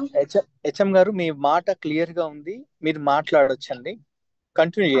hello HM గారు, మీ మాట క్లియర్ గా ఉంది, మీరు మాట్లాడొచ్చండి.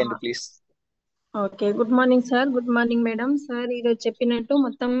 కంటిన్యూ చేయండి please. Okay, good morning sir. Good morning madam. Sir ఈరోజు చెప్పినట్టు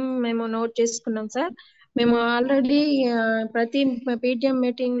మొత్తం మేము నోట్ చేసుకున్నాం సార్. మేము ఆల్రెడీ ప్రతి పీటీఎం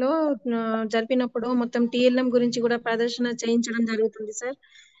మీటింగ్ లో జరిపినప్పుడు మొత్తం టీఎల్ఎం గురించి కూడా ప్రదర్శన చేయించడం జరుగుతుంది సార్.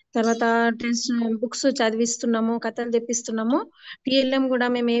 తర్వాత బుక్స్ చదివిస్తున్నాము, కథలు తెప్పిస్తున్నాము. టీఎల్ఎం కూడా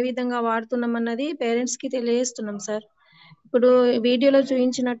మేము ఏ విధంగా వాడుతున్నాం అన్నది పేరెంట్స్ కి తెలియజేస్తున్నాం సార్. ఇప్పుడు వీడియోలో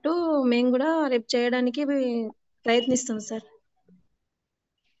చూపించినట్టు మేము కూడా రేపు చేయడానికి ప్రయత్నిస్తాం సార్.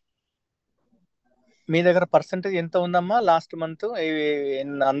 మీ దగ్గర పర్సెంటేజ్ ఎంత ఉందమ్మా లాస్ట్ మంత్?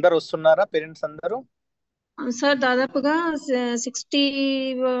 అందరు వస్తున్నారా పేరెంట్స్ అందరూ? సార్ దాదాపుగా 60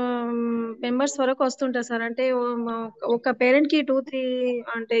 మెంబర్స్ వరకు వస్తుంటారు సార్. అంటే ఒక పేరెంట్ కి 2-3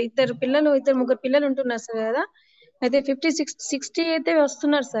 అంటే ఇద్దరు ముగ్గురు పిల్లలు ఉంటున్నారు సార్ కదా. అయితే 60 అయితే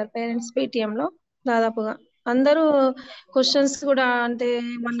వస్తున్నారు సార్ పేరెంట్స్ PTM లో. దాదాపుగా అందరూ క్వశ్చన్స్ కూడా అంటే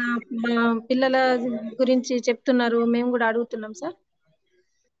మన పిల్లల గురించి చెప్తున్నారు, మేము కూడా అడుగుతున్నాం sir.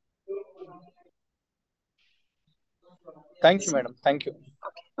 Thank you madam, thank you.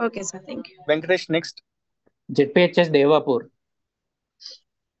 Okay sir, thank you. Venkatesh next. ZPHS Devapur.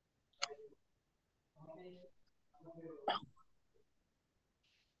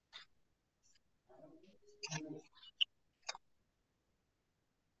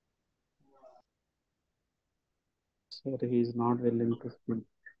 Sir, he is not willing to speak.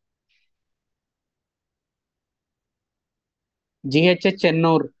 GHH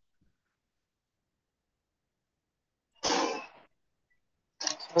Chennur.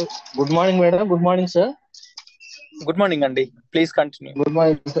 Good morning, madam. Good morning, sir. Good morning, Andy. Please continue. Good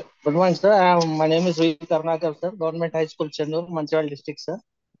morning, sir. Good morning, sir. My name is V. Karnakar, sir. Government High School, Chennur, Manchiral District, sir.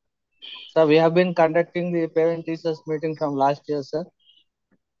 Sir, we have been conducting the parent teachers meeting from last year, sir.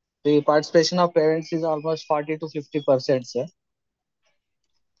 The participation of parents is almost 40 to 50%, sir.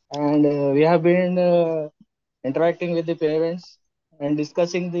 And we have been interacting with the parents and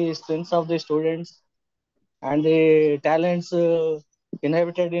discussing the strengths of the students and the talents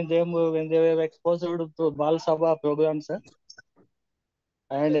inhabited in them when they were exposed to Bal Sabha program, sir.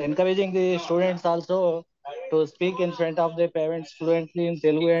 And encouraging the students also to speak in front of their parents fluently in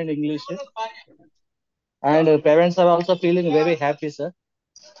Telugu and English. And parents are also feeling very happy, sir.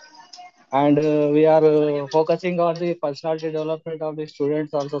 And we are focusing on the personality development of the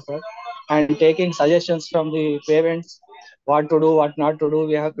students also, sir, and taking suggestions from the parents what to do, what not to do.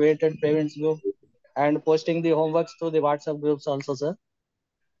 We have created parents group and posting the homeworks to the WhatsApp groups also, sir,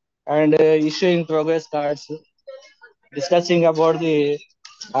 and issuing progress cards, discussing about the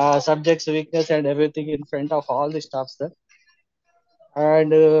subjects weakness and everything in front of all the staff, sir.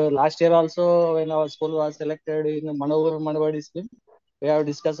 And last year also, when our school was selected in Manohar Manavadi scheme, we have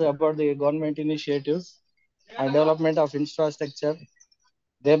discussed about the government initiatives and development of infrastructure,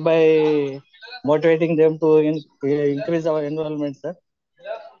 thereby motivating them to increase our enrollment, sir.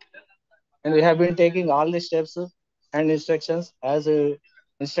 And we have been taking all the steps and instructions as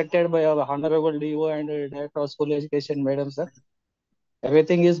instructed by our Honorable DO and Director of School Education, Madam, sir.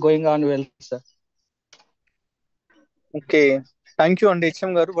 Everything is going on well, sir. Okay. Thank you, and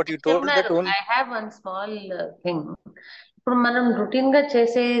HM garu, but you told that only... I have one small thing. ఇప్పుడు మనం routine గా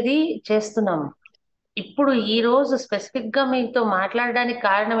చేసేది చేస్తున్నాం. ఇప్పుడు ఈ రోజు specific గా మీతో మాట్లాడడానికి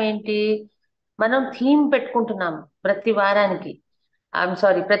కారణం ఏంటి? మనం థీమ్ పెట్టుకుంటున్నాం ప్రతి వారానికి,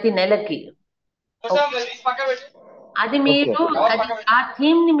 ప్రతి నెలకి. అది మీరు ఆ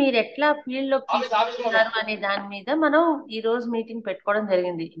థీమ్ ని మీరు ఎట్లా ఫీల్డ్ లోకి తీసుకుంటున్నారు అనే దాని మీద మనం ఈ రోజు మీటింగ్ పెట్టుకోవడం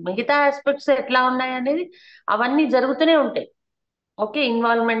జరిగింది. మిగతా ఆస్పెక్ట్స్ ఎట్లా ఉన్నాయి అనేది అవన్నీ జరుగుతూనే ఉంటాయి. ఓకే,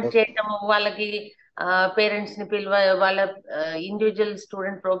 ఇన్వాల్వ్మెంట్ చేయటము, వాళ్ళకి పేరెంట్స్ ని పిలువ, వాళ్ళ ఇండివిజువల్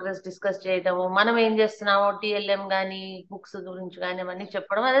స్టూడెంట్ ప్రోగ్రెస్ డిస్కస్ చేయటము, మనం ఏం చేస్తున్నామో TLM కానీ బుక్స్ గురించి కానీ అవన్నీ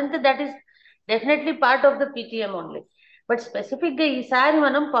చెప్పడం, అదంతా that is definitely part of the PTM only. But specific గా ఈసారి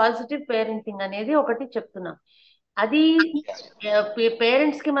మనం పాజిటివ్ పేరెంటింగ్ అనేది ఒకటి చెప్తున్నాం. అది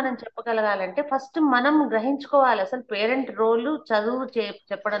పేరెంట్స్ కి మనం చెప్పగలగాలంటే ఫస్ట్ మనం గ్రహించుకోవాలి అసలు పేరెంట్ రోల్ చదువు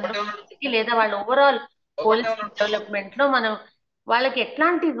చెప్పడంలో లేదా వాళ్ళ ఓవరాల్ హోలిస్టిక్ డెవలప్మెంట్ లో మనం వాళ్ళకి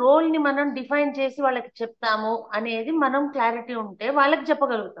ఎట్లాంటి రోల్ ని మనం డిఫైన్ చేసి వాళ్ళకి చెప్తాము అనేది మనం క్లారిటీ ఉంటే వాళ్ళకి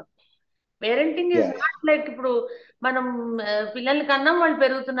చెప్పగలుగుతాం. పేరెంటింగ్ ఇస్ నాట్ లైక్ ఇప్పుడు మనం పిల్లల కన్నా వాళ్ళు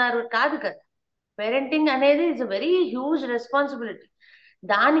పెరుగుతున్నారు కాదు కదా. పేరెంటింగ్ అనేది ఇస్ వెరీ హ్యూజ్ రెస్పాన్సిబిలిటీ.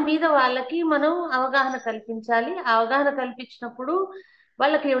 దాని మీద వాళ్ళకి మనం అవగాహన కల్పించాలి. అవగాహన కల్పించినప్పుడు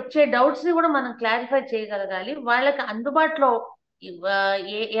వాళ్ళకి వచ్చే డౌట్స్ ని కూడా మనం క్లారిఫై చేయగలగాలి. వాళ్ళకి అందుబాటులో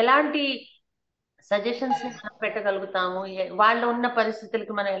ఎలాంటి సజెషన్స్ ని మనం పెట్టగలుగుతాము, వాళ్ళ ఉన్న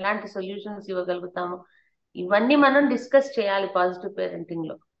పరిస్థితులకి మనం ఎలాంటి సొల్యూషన్స్ ఇవ్వగలుగుతాము, ఇవన్నీ మనం డిస్కస్ చేయాలి పాజిటివ్ పేరెంటింగ్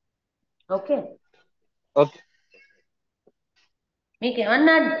లో. ఓకే, మీకు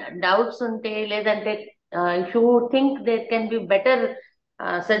ఏమన్నా డౌట్స్ ఉంటే లేదంటే if you think there can be better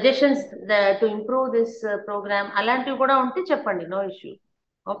suggestions to improve this programme అలాంటివి కూడా ఉంటే చెప్పండి, నో ఇష్యూ.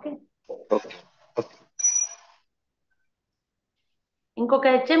 ఓకే, ఇంకొక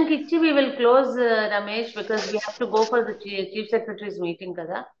HM కి ఇచ్చి we will close Ramesh, because we have to go for the chief secretaries meeting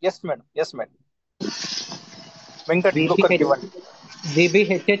కదా. yes madam వెంకట్ ఇంకొకరికి ఇవ్వండి.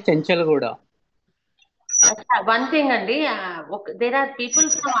 DBHH చెంచల్గూడ. వన్ థింగ్ అండి, there are people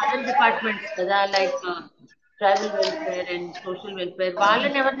from other departments కదా, like tribal welfare and social welfare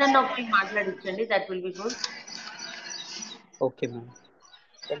వాళ్ళని ఎవరినన్నా ఒకటి మాట్లాడించండి. That will be good. Okay ma'am.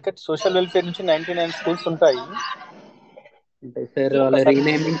 Venkat, social welfare నుంచి 99 schools ఉంటాయి. అంటే సార్ వాళ్ళ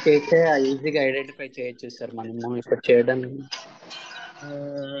రీనేమింగ్ చేస్తే ఈజీగా ఐడెంటిఫై చేయొచ్చు సార్ మనం ఇక్కడ చేయడం.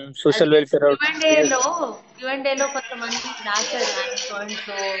 సోషల్ వెల్ఫేర్ Q&A లో కొంతమంది రాశారు, I'm so and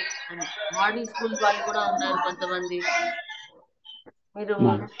so and model school వాళ్ళు కూడా ఉన్నారు కొంతమంది. మీరు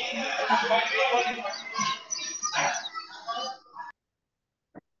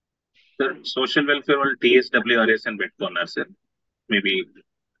సార్ సోషల్ వెల్ఫేర్ వాళ్ళు TSWRS అని పెట్టుకున్నారు sir. Maybe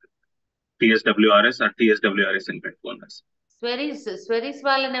TSWRS are TSWRS అని పెట్టుకున్నారు సార్. స్వెరీస్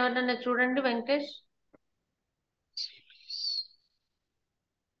వాళ్ళని ఎవరన్నా చూడండి వెంకటేష్.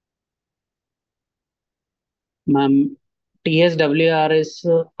 Ma'am TSWRS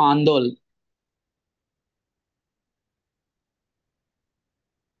Andole.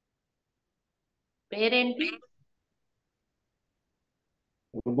 పేరేంటి?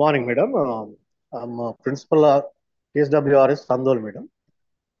 Good morning, madam. I'm principal TSWRS Andol, madam.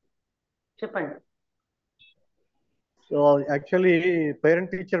 చెప్పండి. So actually,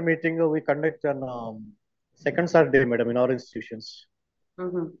 parent-teacher meeting we conduct on second Saturday, madam, in our institutions.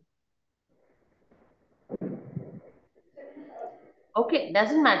 Okay,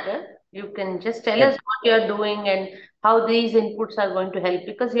 doesn't matter. You can just tell us what you are doing and how these inputs are going to help,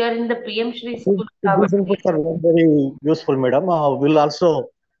 because you are in the PM Shri school. These inputs are very useful, madam. We'll also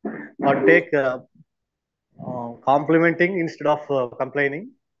take complimenting instead of complaining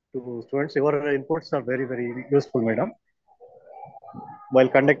to students. Your inputs are very, very useful, madam.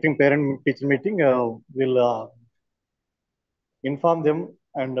 While conducting parent-teacher meeting, we'll inform them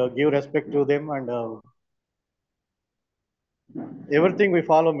and give respect to them, and everything we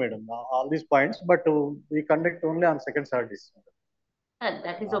follow, madam, all these points, but we conduct only on second Saturdays.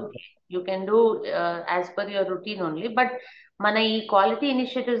 That is okay. You can do as per your routine only, but మన ఈ quality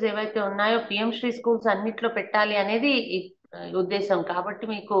initiatives ఏవైతే ఉన్నాయో PM Shri schools అన్నిట్లో పెట్టాలి అనేది ఉద్దేశం. కాబట్టి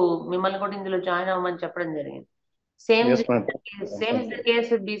మీకు మిమ్మల్ని కూడా ఇందులో జాయిన్ అవ్వమని చెప్పడం జరిగింది. Same is the case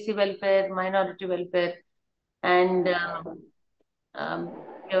with BC welfare, minority welfare and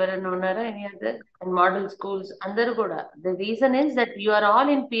ఎవరైనా ఉన్నారా any other and model schools అందరూ కూడా. The reason is that you are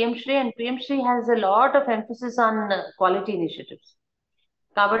all in PM Shri and PM Shri has a lot of emphasis on quality initiatives.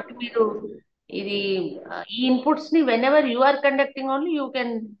 కాబట్టి మీరు ఇది ఈ inputs ని when ever you are conducting only you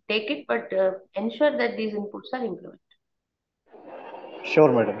can take it, but ensure that these inputs are implement. Sure,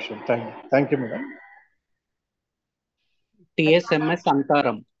 madam. Sure. Thank you, madam. TSMS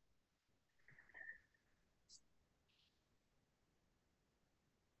Antaram.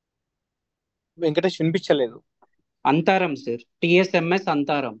 Venkatesh వినిపించలేదు. Antaram sir. TSMS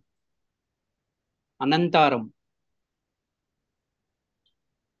Antaram. Anantharam.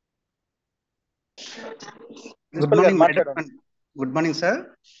 Good morning, madam. Good morning, sir.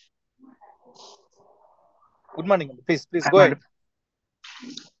 Good morning. Please go ahead.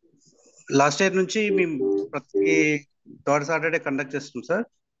 Last year నుంచి మేము ప్రతి third Saturday conduct చేస్తున్నాం sir.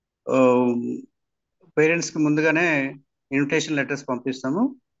 పేరెంట్స్కి ముందుగానే invitation letters పంపిస్తాము.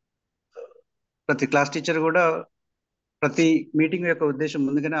 ప్రతి class teacher కూడా ప్రతి మీటింగ్ యొక్క ఉద్దేశం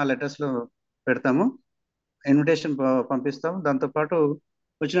ముందుగానే ఆ లెటర్స్లో పెడతాము. ఇన్విటేషన్ పంపిస్తాము. దాంతోపాటు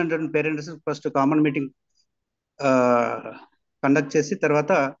వచ్చినటువంటి parents first common meeting conduct చేసి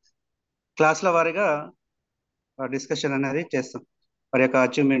తర్వాత క్లాసుల వారీగా డిస్కషన్ అనేది చేస్తాం. వారి యొక్క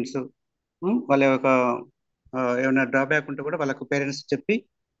అచీవ్మెంట్స్, వాళ్ళ యొక్క ఏమైనా డ్రాబ్యాక్ ఉంటే కూడా వాళ్ళకు పేరెంట్స్ చెప్పి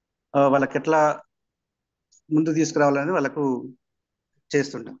వాళ్ళకి ఎట్లా ముందు తీసుకురావాలని వాళ్ళకు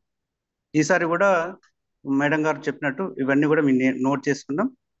చేస్తుంటాం. ఈసారి కూడా మేడం గారు చెప్పినట్టు ఇవన్నీ కూడా మేము నోట్ చేసుకున్నాం.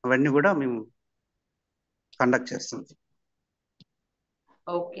 అవన్నీ కూడా మేము కండక్ట్ చేస్తాం.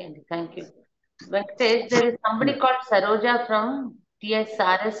 Okay, thank you. Venkatesh, there is somebody called Saroja from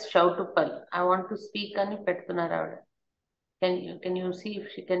TSRS Chautupal. I want to speak అని పెట్టుకున్నారు ఆవిడ. Can you see if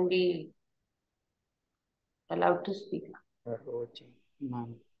she can be allowed to speak?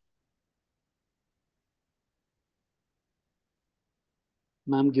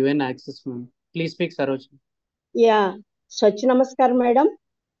 Ma'am, given access, ma'am. Please speak, Saroja. Yeah. Swach Namaskar, madam.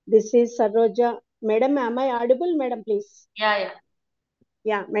 This is Saroja. Madam, am I audible, madam, please?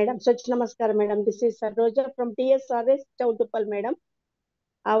 Yeah, madam. Swach Namaskar, madam. This is Saroja from TSRS Chautupal, madam.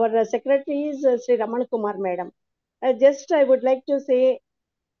 Our secretary is Sri Raman Kumar, madam. Just I would like to say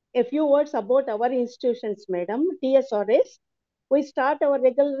a few words about our institutions, madam. TSRS, we start our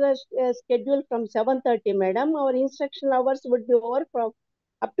regular schedule from 7:30, madam. Our instructional hours would be over from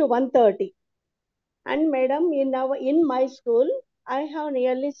up to 1:30. And madam, in my school, I have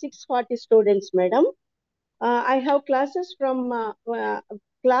nearly 640 students, madam. I have classes from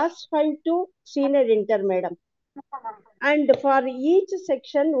class 5 to senior inter, madam. And for each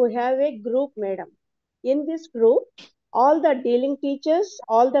section, we have a group, madam. In this group, all the dealing teachers,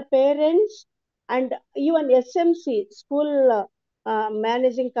 all the parents, and even SMC, school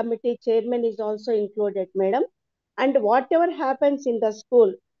managing committee chairman is also included, madam. And whatever happens in the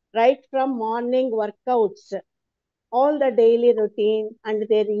school, right from morning workouts, all the daily routine and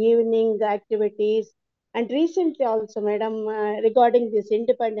their evening activities. And recently also, madam, regarding this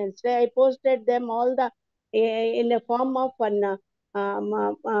Independence Day, I posted them all the in a form of an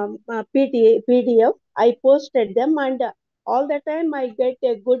PDF. I posted them, and all the time I get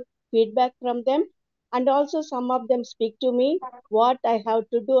a good feedback from them. And also some of them speak to me what I have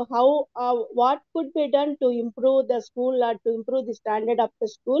to do, how what could be done to improve the school or to improve the standard of the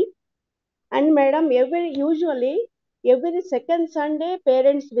school. And madam, usually every second Sunday,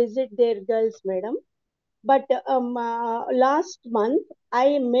 parents visit their girls, madam. But last month,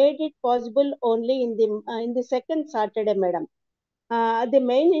 I made it possible only in the second Saturday, madam. The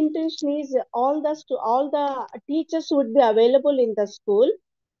main intention is all the teachers would be available in the school,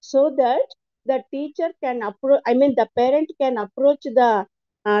 so that the teacher can approach. I mean, the parent can approach the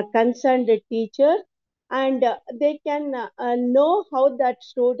concerned teacher, and they can know how that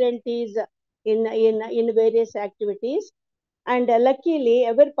student is in various activities. And luckily,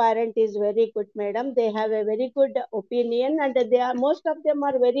 every parent is very good, madam. They have a very good opinion, and most of them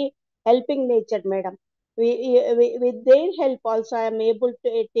are very helping nature, madam. With their help also, I am able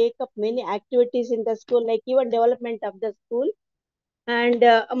to take up many activities in the school, like even development of the school. And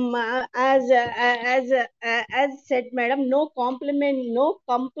as said, madam, no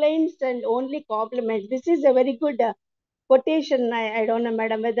complaints, and only compliments. This is a very good quotation. I don't know,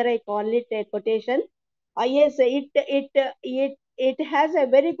 madam, whether I call it a quotation. Yes, it has a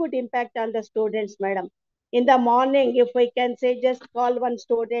very good impact on the students, madam. In the morning, if I can say, just call one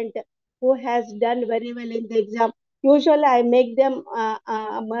student who has done very well in the exam. Usually, I make them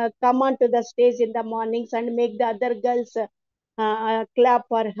come onto the stage in the mornings and make the other girls clap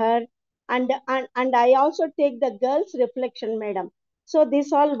for her. And I also take the girls' reflection, madam. So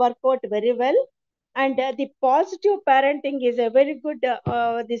this all work out very well. And the positive parenting is a very good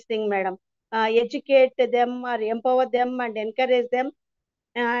this thing, madam. Educate them or empower them and encourage them.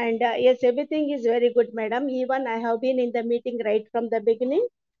 And yes, everything is very good, madam. Even I have been in the meeting right from the beginning.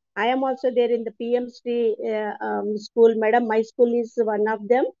 I am also there in the PMC school, madam. My school is one of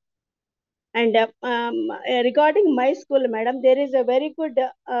them. And regarding my school, madam, there is a very good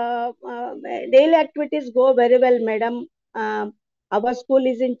daily activities go very well, madam. Our school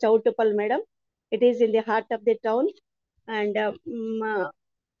is in Chautupal, madam. It is in the heart of the town. And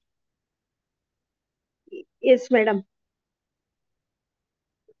yes, madam.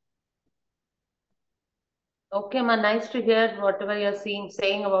 Okay, ma, nice to hear whatever you're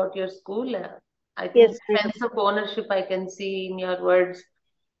saying about your school. I think Yes, sense of ownership I can see in your words.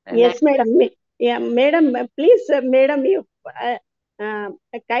 And yes, madam. Yeah, madam, please, madam, you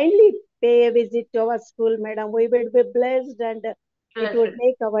kindly pay a visit to our school, madam. We will be blessed, and it would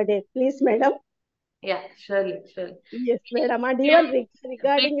make our day. Please, madam. Yeah, surely. Yes, madam. And even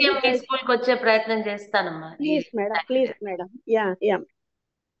regarding PTM me school కి వచ్చే ప్రయత్నం చేస్తానమ్మా. Please, madam. Please, madam. Yeah.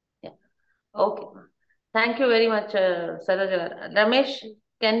 Okay. Thank you very much, Saroja. Ramesh,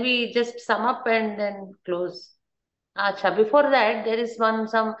 can we just sum up and then close? Acha, before that, there is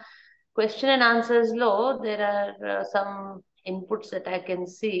some question and answers low. There are some inputs that I can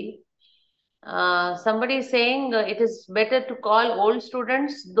see. Somebody is saying it is better to call old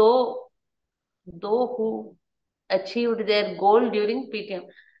students, though who achieved their goal during PTM.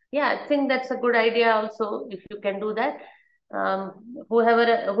 Yeah, I think that's a good idea also, if you can do that.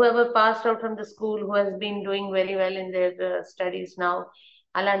 Whoever passed out from the school, who has been doing very well in their studies now,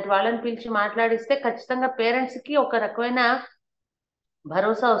 అలాంటి వాళ్ళని పిలిచి మాట్లాడిస్తే ఖచ్చితంగా parents కి ఒక రకమైన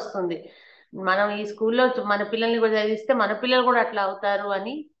భరోసా వస్తుంది. మనం ఈ స్కూల్లో మన పిల్లల్ని కూడా చదివిస్తే మన పిల్లలు కూడా అట్లా అవుతారు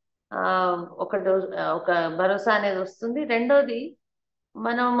అని ఒక భరోసా అనేది వస్తుంది. రెండోది,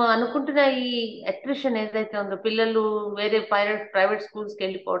 మనం అనుకుంటున్న ఈ అట్రిషన్ ఏదైతే ఉందో, పిల్లలు వేరే ప్రైవేట్ స్కూల్స్ కి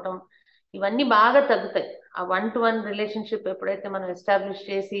వెళ్ళిపోవటం, ఇవన్నీ బాగా తగ్గుతాయి. ఆ 1-to-1 రిలేషన్షిప్ ఎప్పుడైతే మనం ఎస్టాబ్లిష్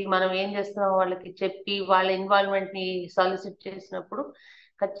చేసి మనం ఏం చేస్తున్నామో వాళ్ళకి చెప్పి వాళ్ళ ఇన్వాల్వ్మెంట్ ని సాలిసిట్ చేసినప్పుడు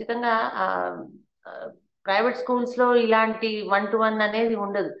ఖచ్చితంగా ప్రైవేట్ స్కూల్స్ లో ఇలాంటి 1-to-1 అనేది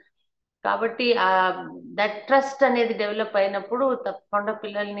ఉండదు. కాబట్టి దట్ ట్రస్ట్ అనేది డెవలప్ అయినప్పుడు తప్పకుండా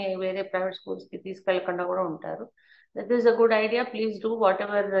పిల్లల్ని వేరే ప్రైవేట్ స్కూల్స్ కి తీసుకెళ్లకుండా కూడా ఉంటారు. That is a good idea. Please do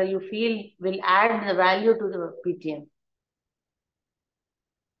whatever you feel will add the value to the PTM.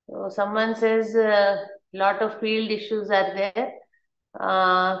 So someone says lot of field issues are there.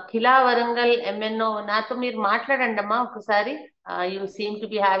 Khila Warangal MNO, nato meer maatladandamma okasari. You seem to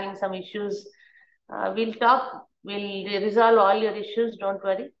be having some issues. We'll talk We'll resolve all your issues. Don't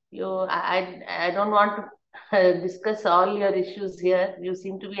worry. I don't want to discuss all your issues here. You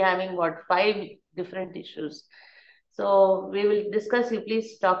seem to be having what, 5 different issues. So we will discuss. You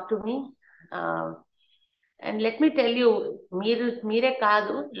please talk to me. And let me tell you, mere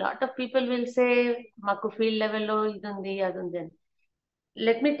kaadu, lot of people will say, maku field level lo idundi adundi.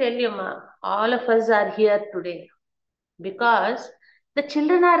 Let me tell you, ma, all of us are here today because the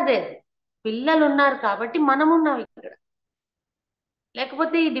children are there. పిల్లలు ఉన్నారు కాబట్టి మనం ఉన్నాం ఇక్కడ.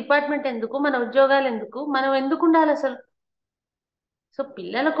 లేకపోతే ఈ department ఎందుకు, మన ఉద్యోగాలు ఎందుకు, మనం ఎందుకు ఉండాలి అసలు? సో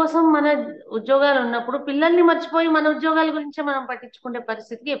పిల్లల కోసం మన ఉద్యోగాలు ఉన్నప్పుడు పిల్లల్ని మర్చిపోయి మన ఉద్యోగాల గురించి మనం పట్టించుకునే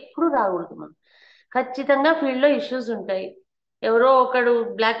పరిస్థితికి ఎప్పుడు రాకూడదు. మనం ఖచ్చితంగా ఫీల్డ్ లో ఇష్యూస్ ఉంటాయి. ఎవరో ఒకడు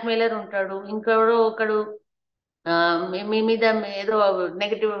బ్లాక్ మెయిలర్ ఉంటాడు, ఇంకెవరో ఒకడు మీ మీద ఏదో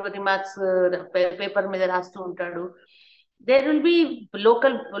నెగటివ్ రిమార్క్స్ పేపర్ మీద రాస్తూ ఉంటాడు. There will be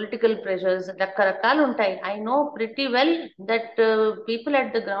local political pressures. రకరకాలు ఉంటాయి. I know pretty well that people at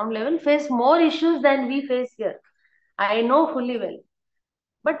the ground level face more issues than we face here. I know fully well.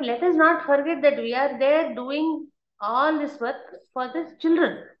 But let us not forget that we are there doing all this work for the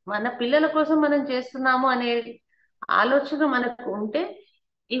children. మన పిల్లల కోసం మనం చేస్తున్నాము అనే ఆలోచన మనకు ఉంటే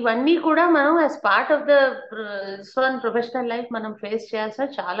ఇవన్నీ కూడా మనం as part of the professional life మనం ఫేస్ చేయాల్సిన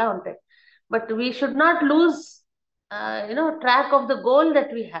చాలా ఉంటాయి. But we should not lose track of the goal that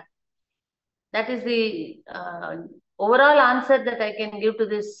we have. That is the overall answer that I can give to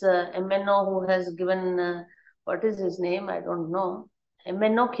this MNO who has given, what is his name? I don't know.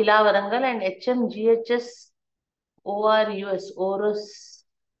 MNO Khila Warangal and HMGHS ORUS, ORUS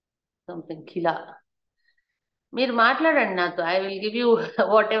something, Khila. Meer maatladandi nato. I will give you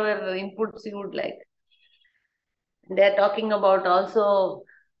whatever inputs you would like. They are talking about also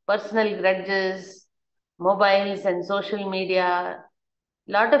personal grudges, mobiles and social media,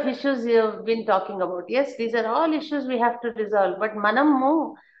 lot of issues you have been talking about. Yes, these are all issues we have to resolve. But manamu,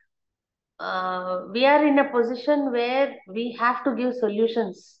 we are in a position where we have to give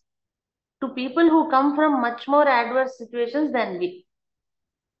solutions to people who come from much more adverse situations than we.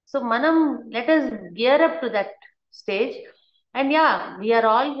 So manam, let us gear up to that stage. And yeah, we are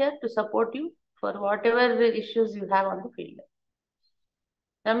all here to support you for whatever issues you have on the field.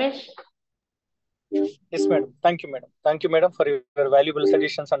 Ramesh? Yes, madam. Thank you, madam. Thank you, madam, for your valuable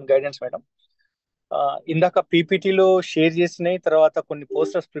suggestions and guidance, madam. ఇందాక పీపీటీలో share చేసినాయి, తర్వాత కొన్ని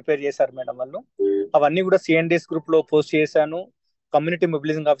posters prepare చేశారు madam వాళ్ళు. అవన్నీ కూడా CNDS group లో post చేశాను, కమ్యూనిటీ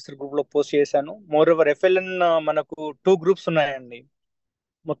మొబిలైజింగ్ ఆఫీసర్ గ్రూప్ లో పోస్ట్ చేశాను. మోర్ ఓవర్ FLN మనకు 2 గ్రూప్స్ ఉన్నాయండి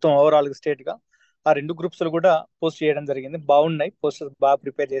మొత్తం ఓవరాల్ స్టేట్ గా. ఆ 2 గ్రూప్స్ లో కూడా పోస్ట్ చేయడం జరిగింది. బాగున్నాయి పోస్టర్స్, బాగా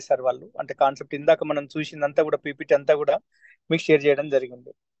ప్రిపేర్ చేశారు వాళ్ళు. అంటే కాన్సెప్ట్ ఇందాక మనం చూసిందంతా కూడా పీపీటీ అంతా కూడా మీకు షేర్ చేయడం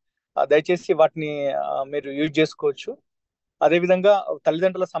జరిగింది. దయచేసి వాటిని మీరు యూజ్ చేసుకోవచ్చు. అదేవిధంగా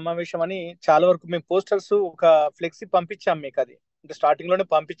తల్లిదండ్రుల సమావేశం అని చాలా వరకు మేము పోస్టర్స్ ఒక ఫ్లెక్సీ పంపించాము మీకు. అది అంటే స్టార్టింగ్ లోనే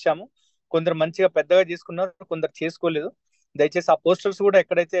పంపించాము. కొందరు మంచిగా పెద్దగా చేసుకున్నారు, కొందరు చేసుకోలేదు. దయచేసి ఆ పోస్టర్స్ కూడా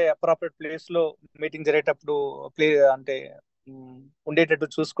ఎక్కడైతే అప్రాపరేట్ ప్లేస్ లో మీటింగ్ జరిగేటప్పుడు ఉండేటట్టు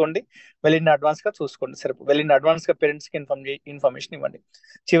చూసుకోండి. వెళ్ళిన అడ్వాన్స్ గా చూసుకోండి. సరే, వెళ్ళిన అడ్వాన్స్ గా పేరెంట్స్ కి ఇన్ఫర్మేషన్ ఇవ్వండి.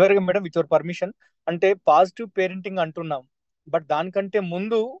 చివరిగా మేడం, విత్ యువర్ పర్మిషన్, అంటే పాజిటివ్ పేరెంటింగ్ అంటున్నాం, బట్ దానికంటే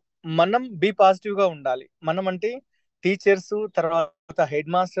ముందు మనం బి పాజిటివ్ గా ఉండాలి. మనం అంటే టీచర్స్, తర్వాత హెడ్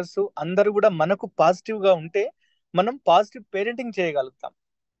మాస్టర్స్ అందరూ కూడా మనకు పాజిటివ్ గా ఉంటే మనం పాజిటివ్ పేరెంటింగ్ చేయగలుగుతాం.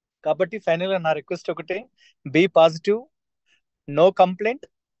 కాబట్టి ఫైనల్ గా నా రిక్వెస్ట్ ఒకటే, B positive, no complaint,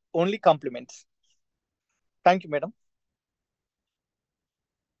 only compliments. Thank you madam.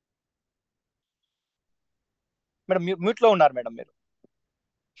 Madam mute లో ఉన్నారు మేడం మీరు.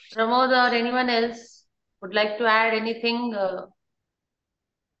 Pramod or anyone else would like to add anything?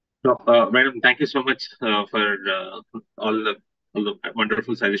 No, madam, thank you so much for all the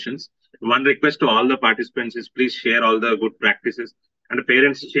wonderful suggestions. One request to all the participants is please share all the good practices. And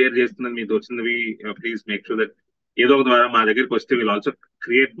parents share చేస్తున్నది మీ దోచినవి, please make sure that ఏదో ఒక ద్వారా మా దగ్గరికి వస్తే we'll also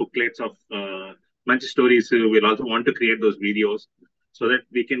create booklets of మంచి stories. We'll also want to create those videos so that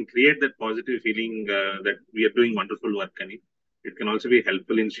we can create that positive feeling that we are doing wonderful work. And it can also be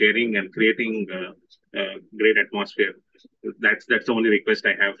helpful in sharing and creating great atmosphere. That's the only request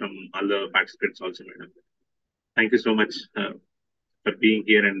I have from all the participants also, madam. Thank you so much for being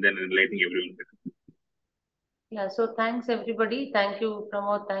here and then enlightening everyone. Yeah, so thanks everybody. Thank you,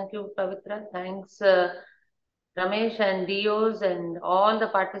 Pramod. Thank you, Pavitra. Thanks, Ramesh and DOs and all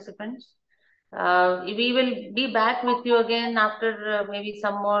the participants. We will be back with you again after maybe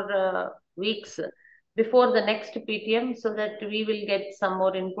some more weeks before the next PTM, so that we will get some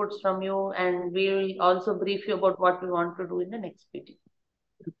more inputs from you, and we will also brief you about what we want to do in the next PTM.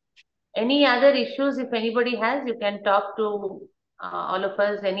 Any other issues, if anybody has, you can talk to all of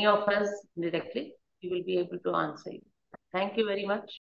us, any of us directly. we will be able to answer you. Thank you very much.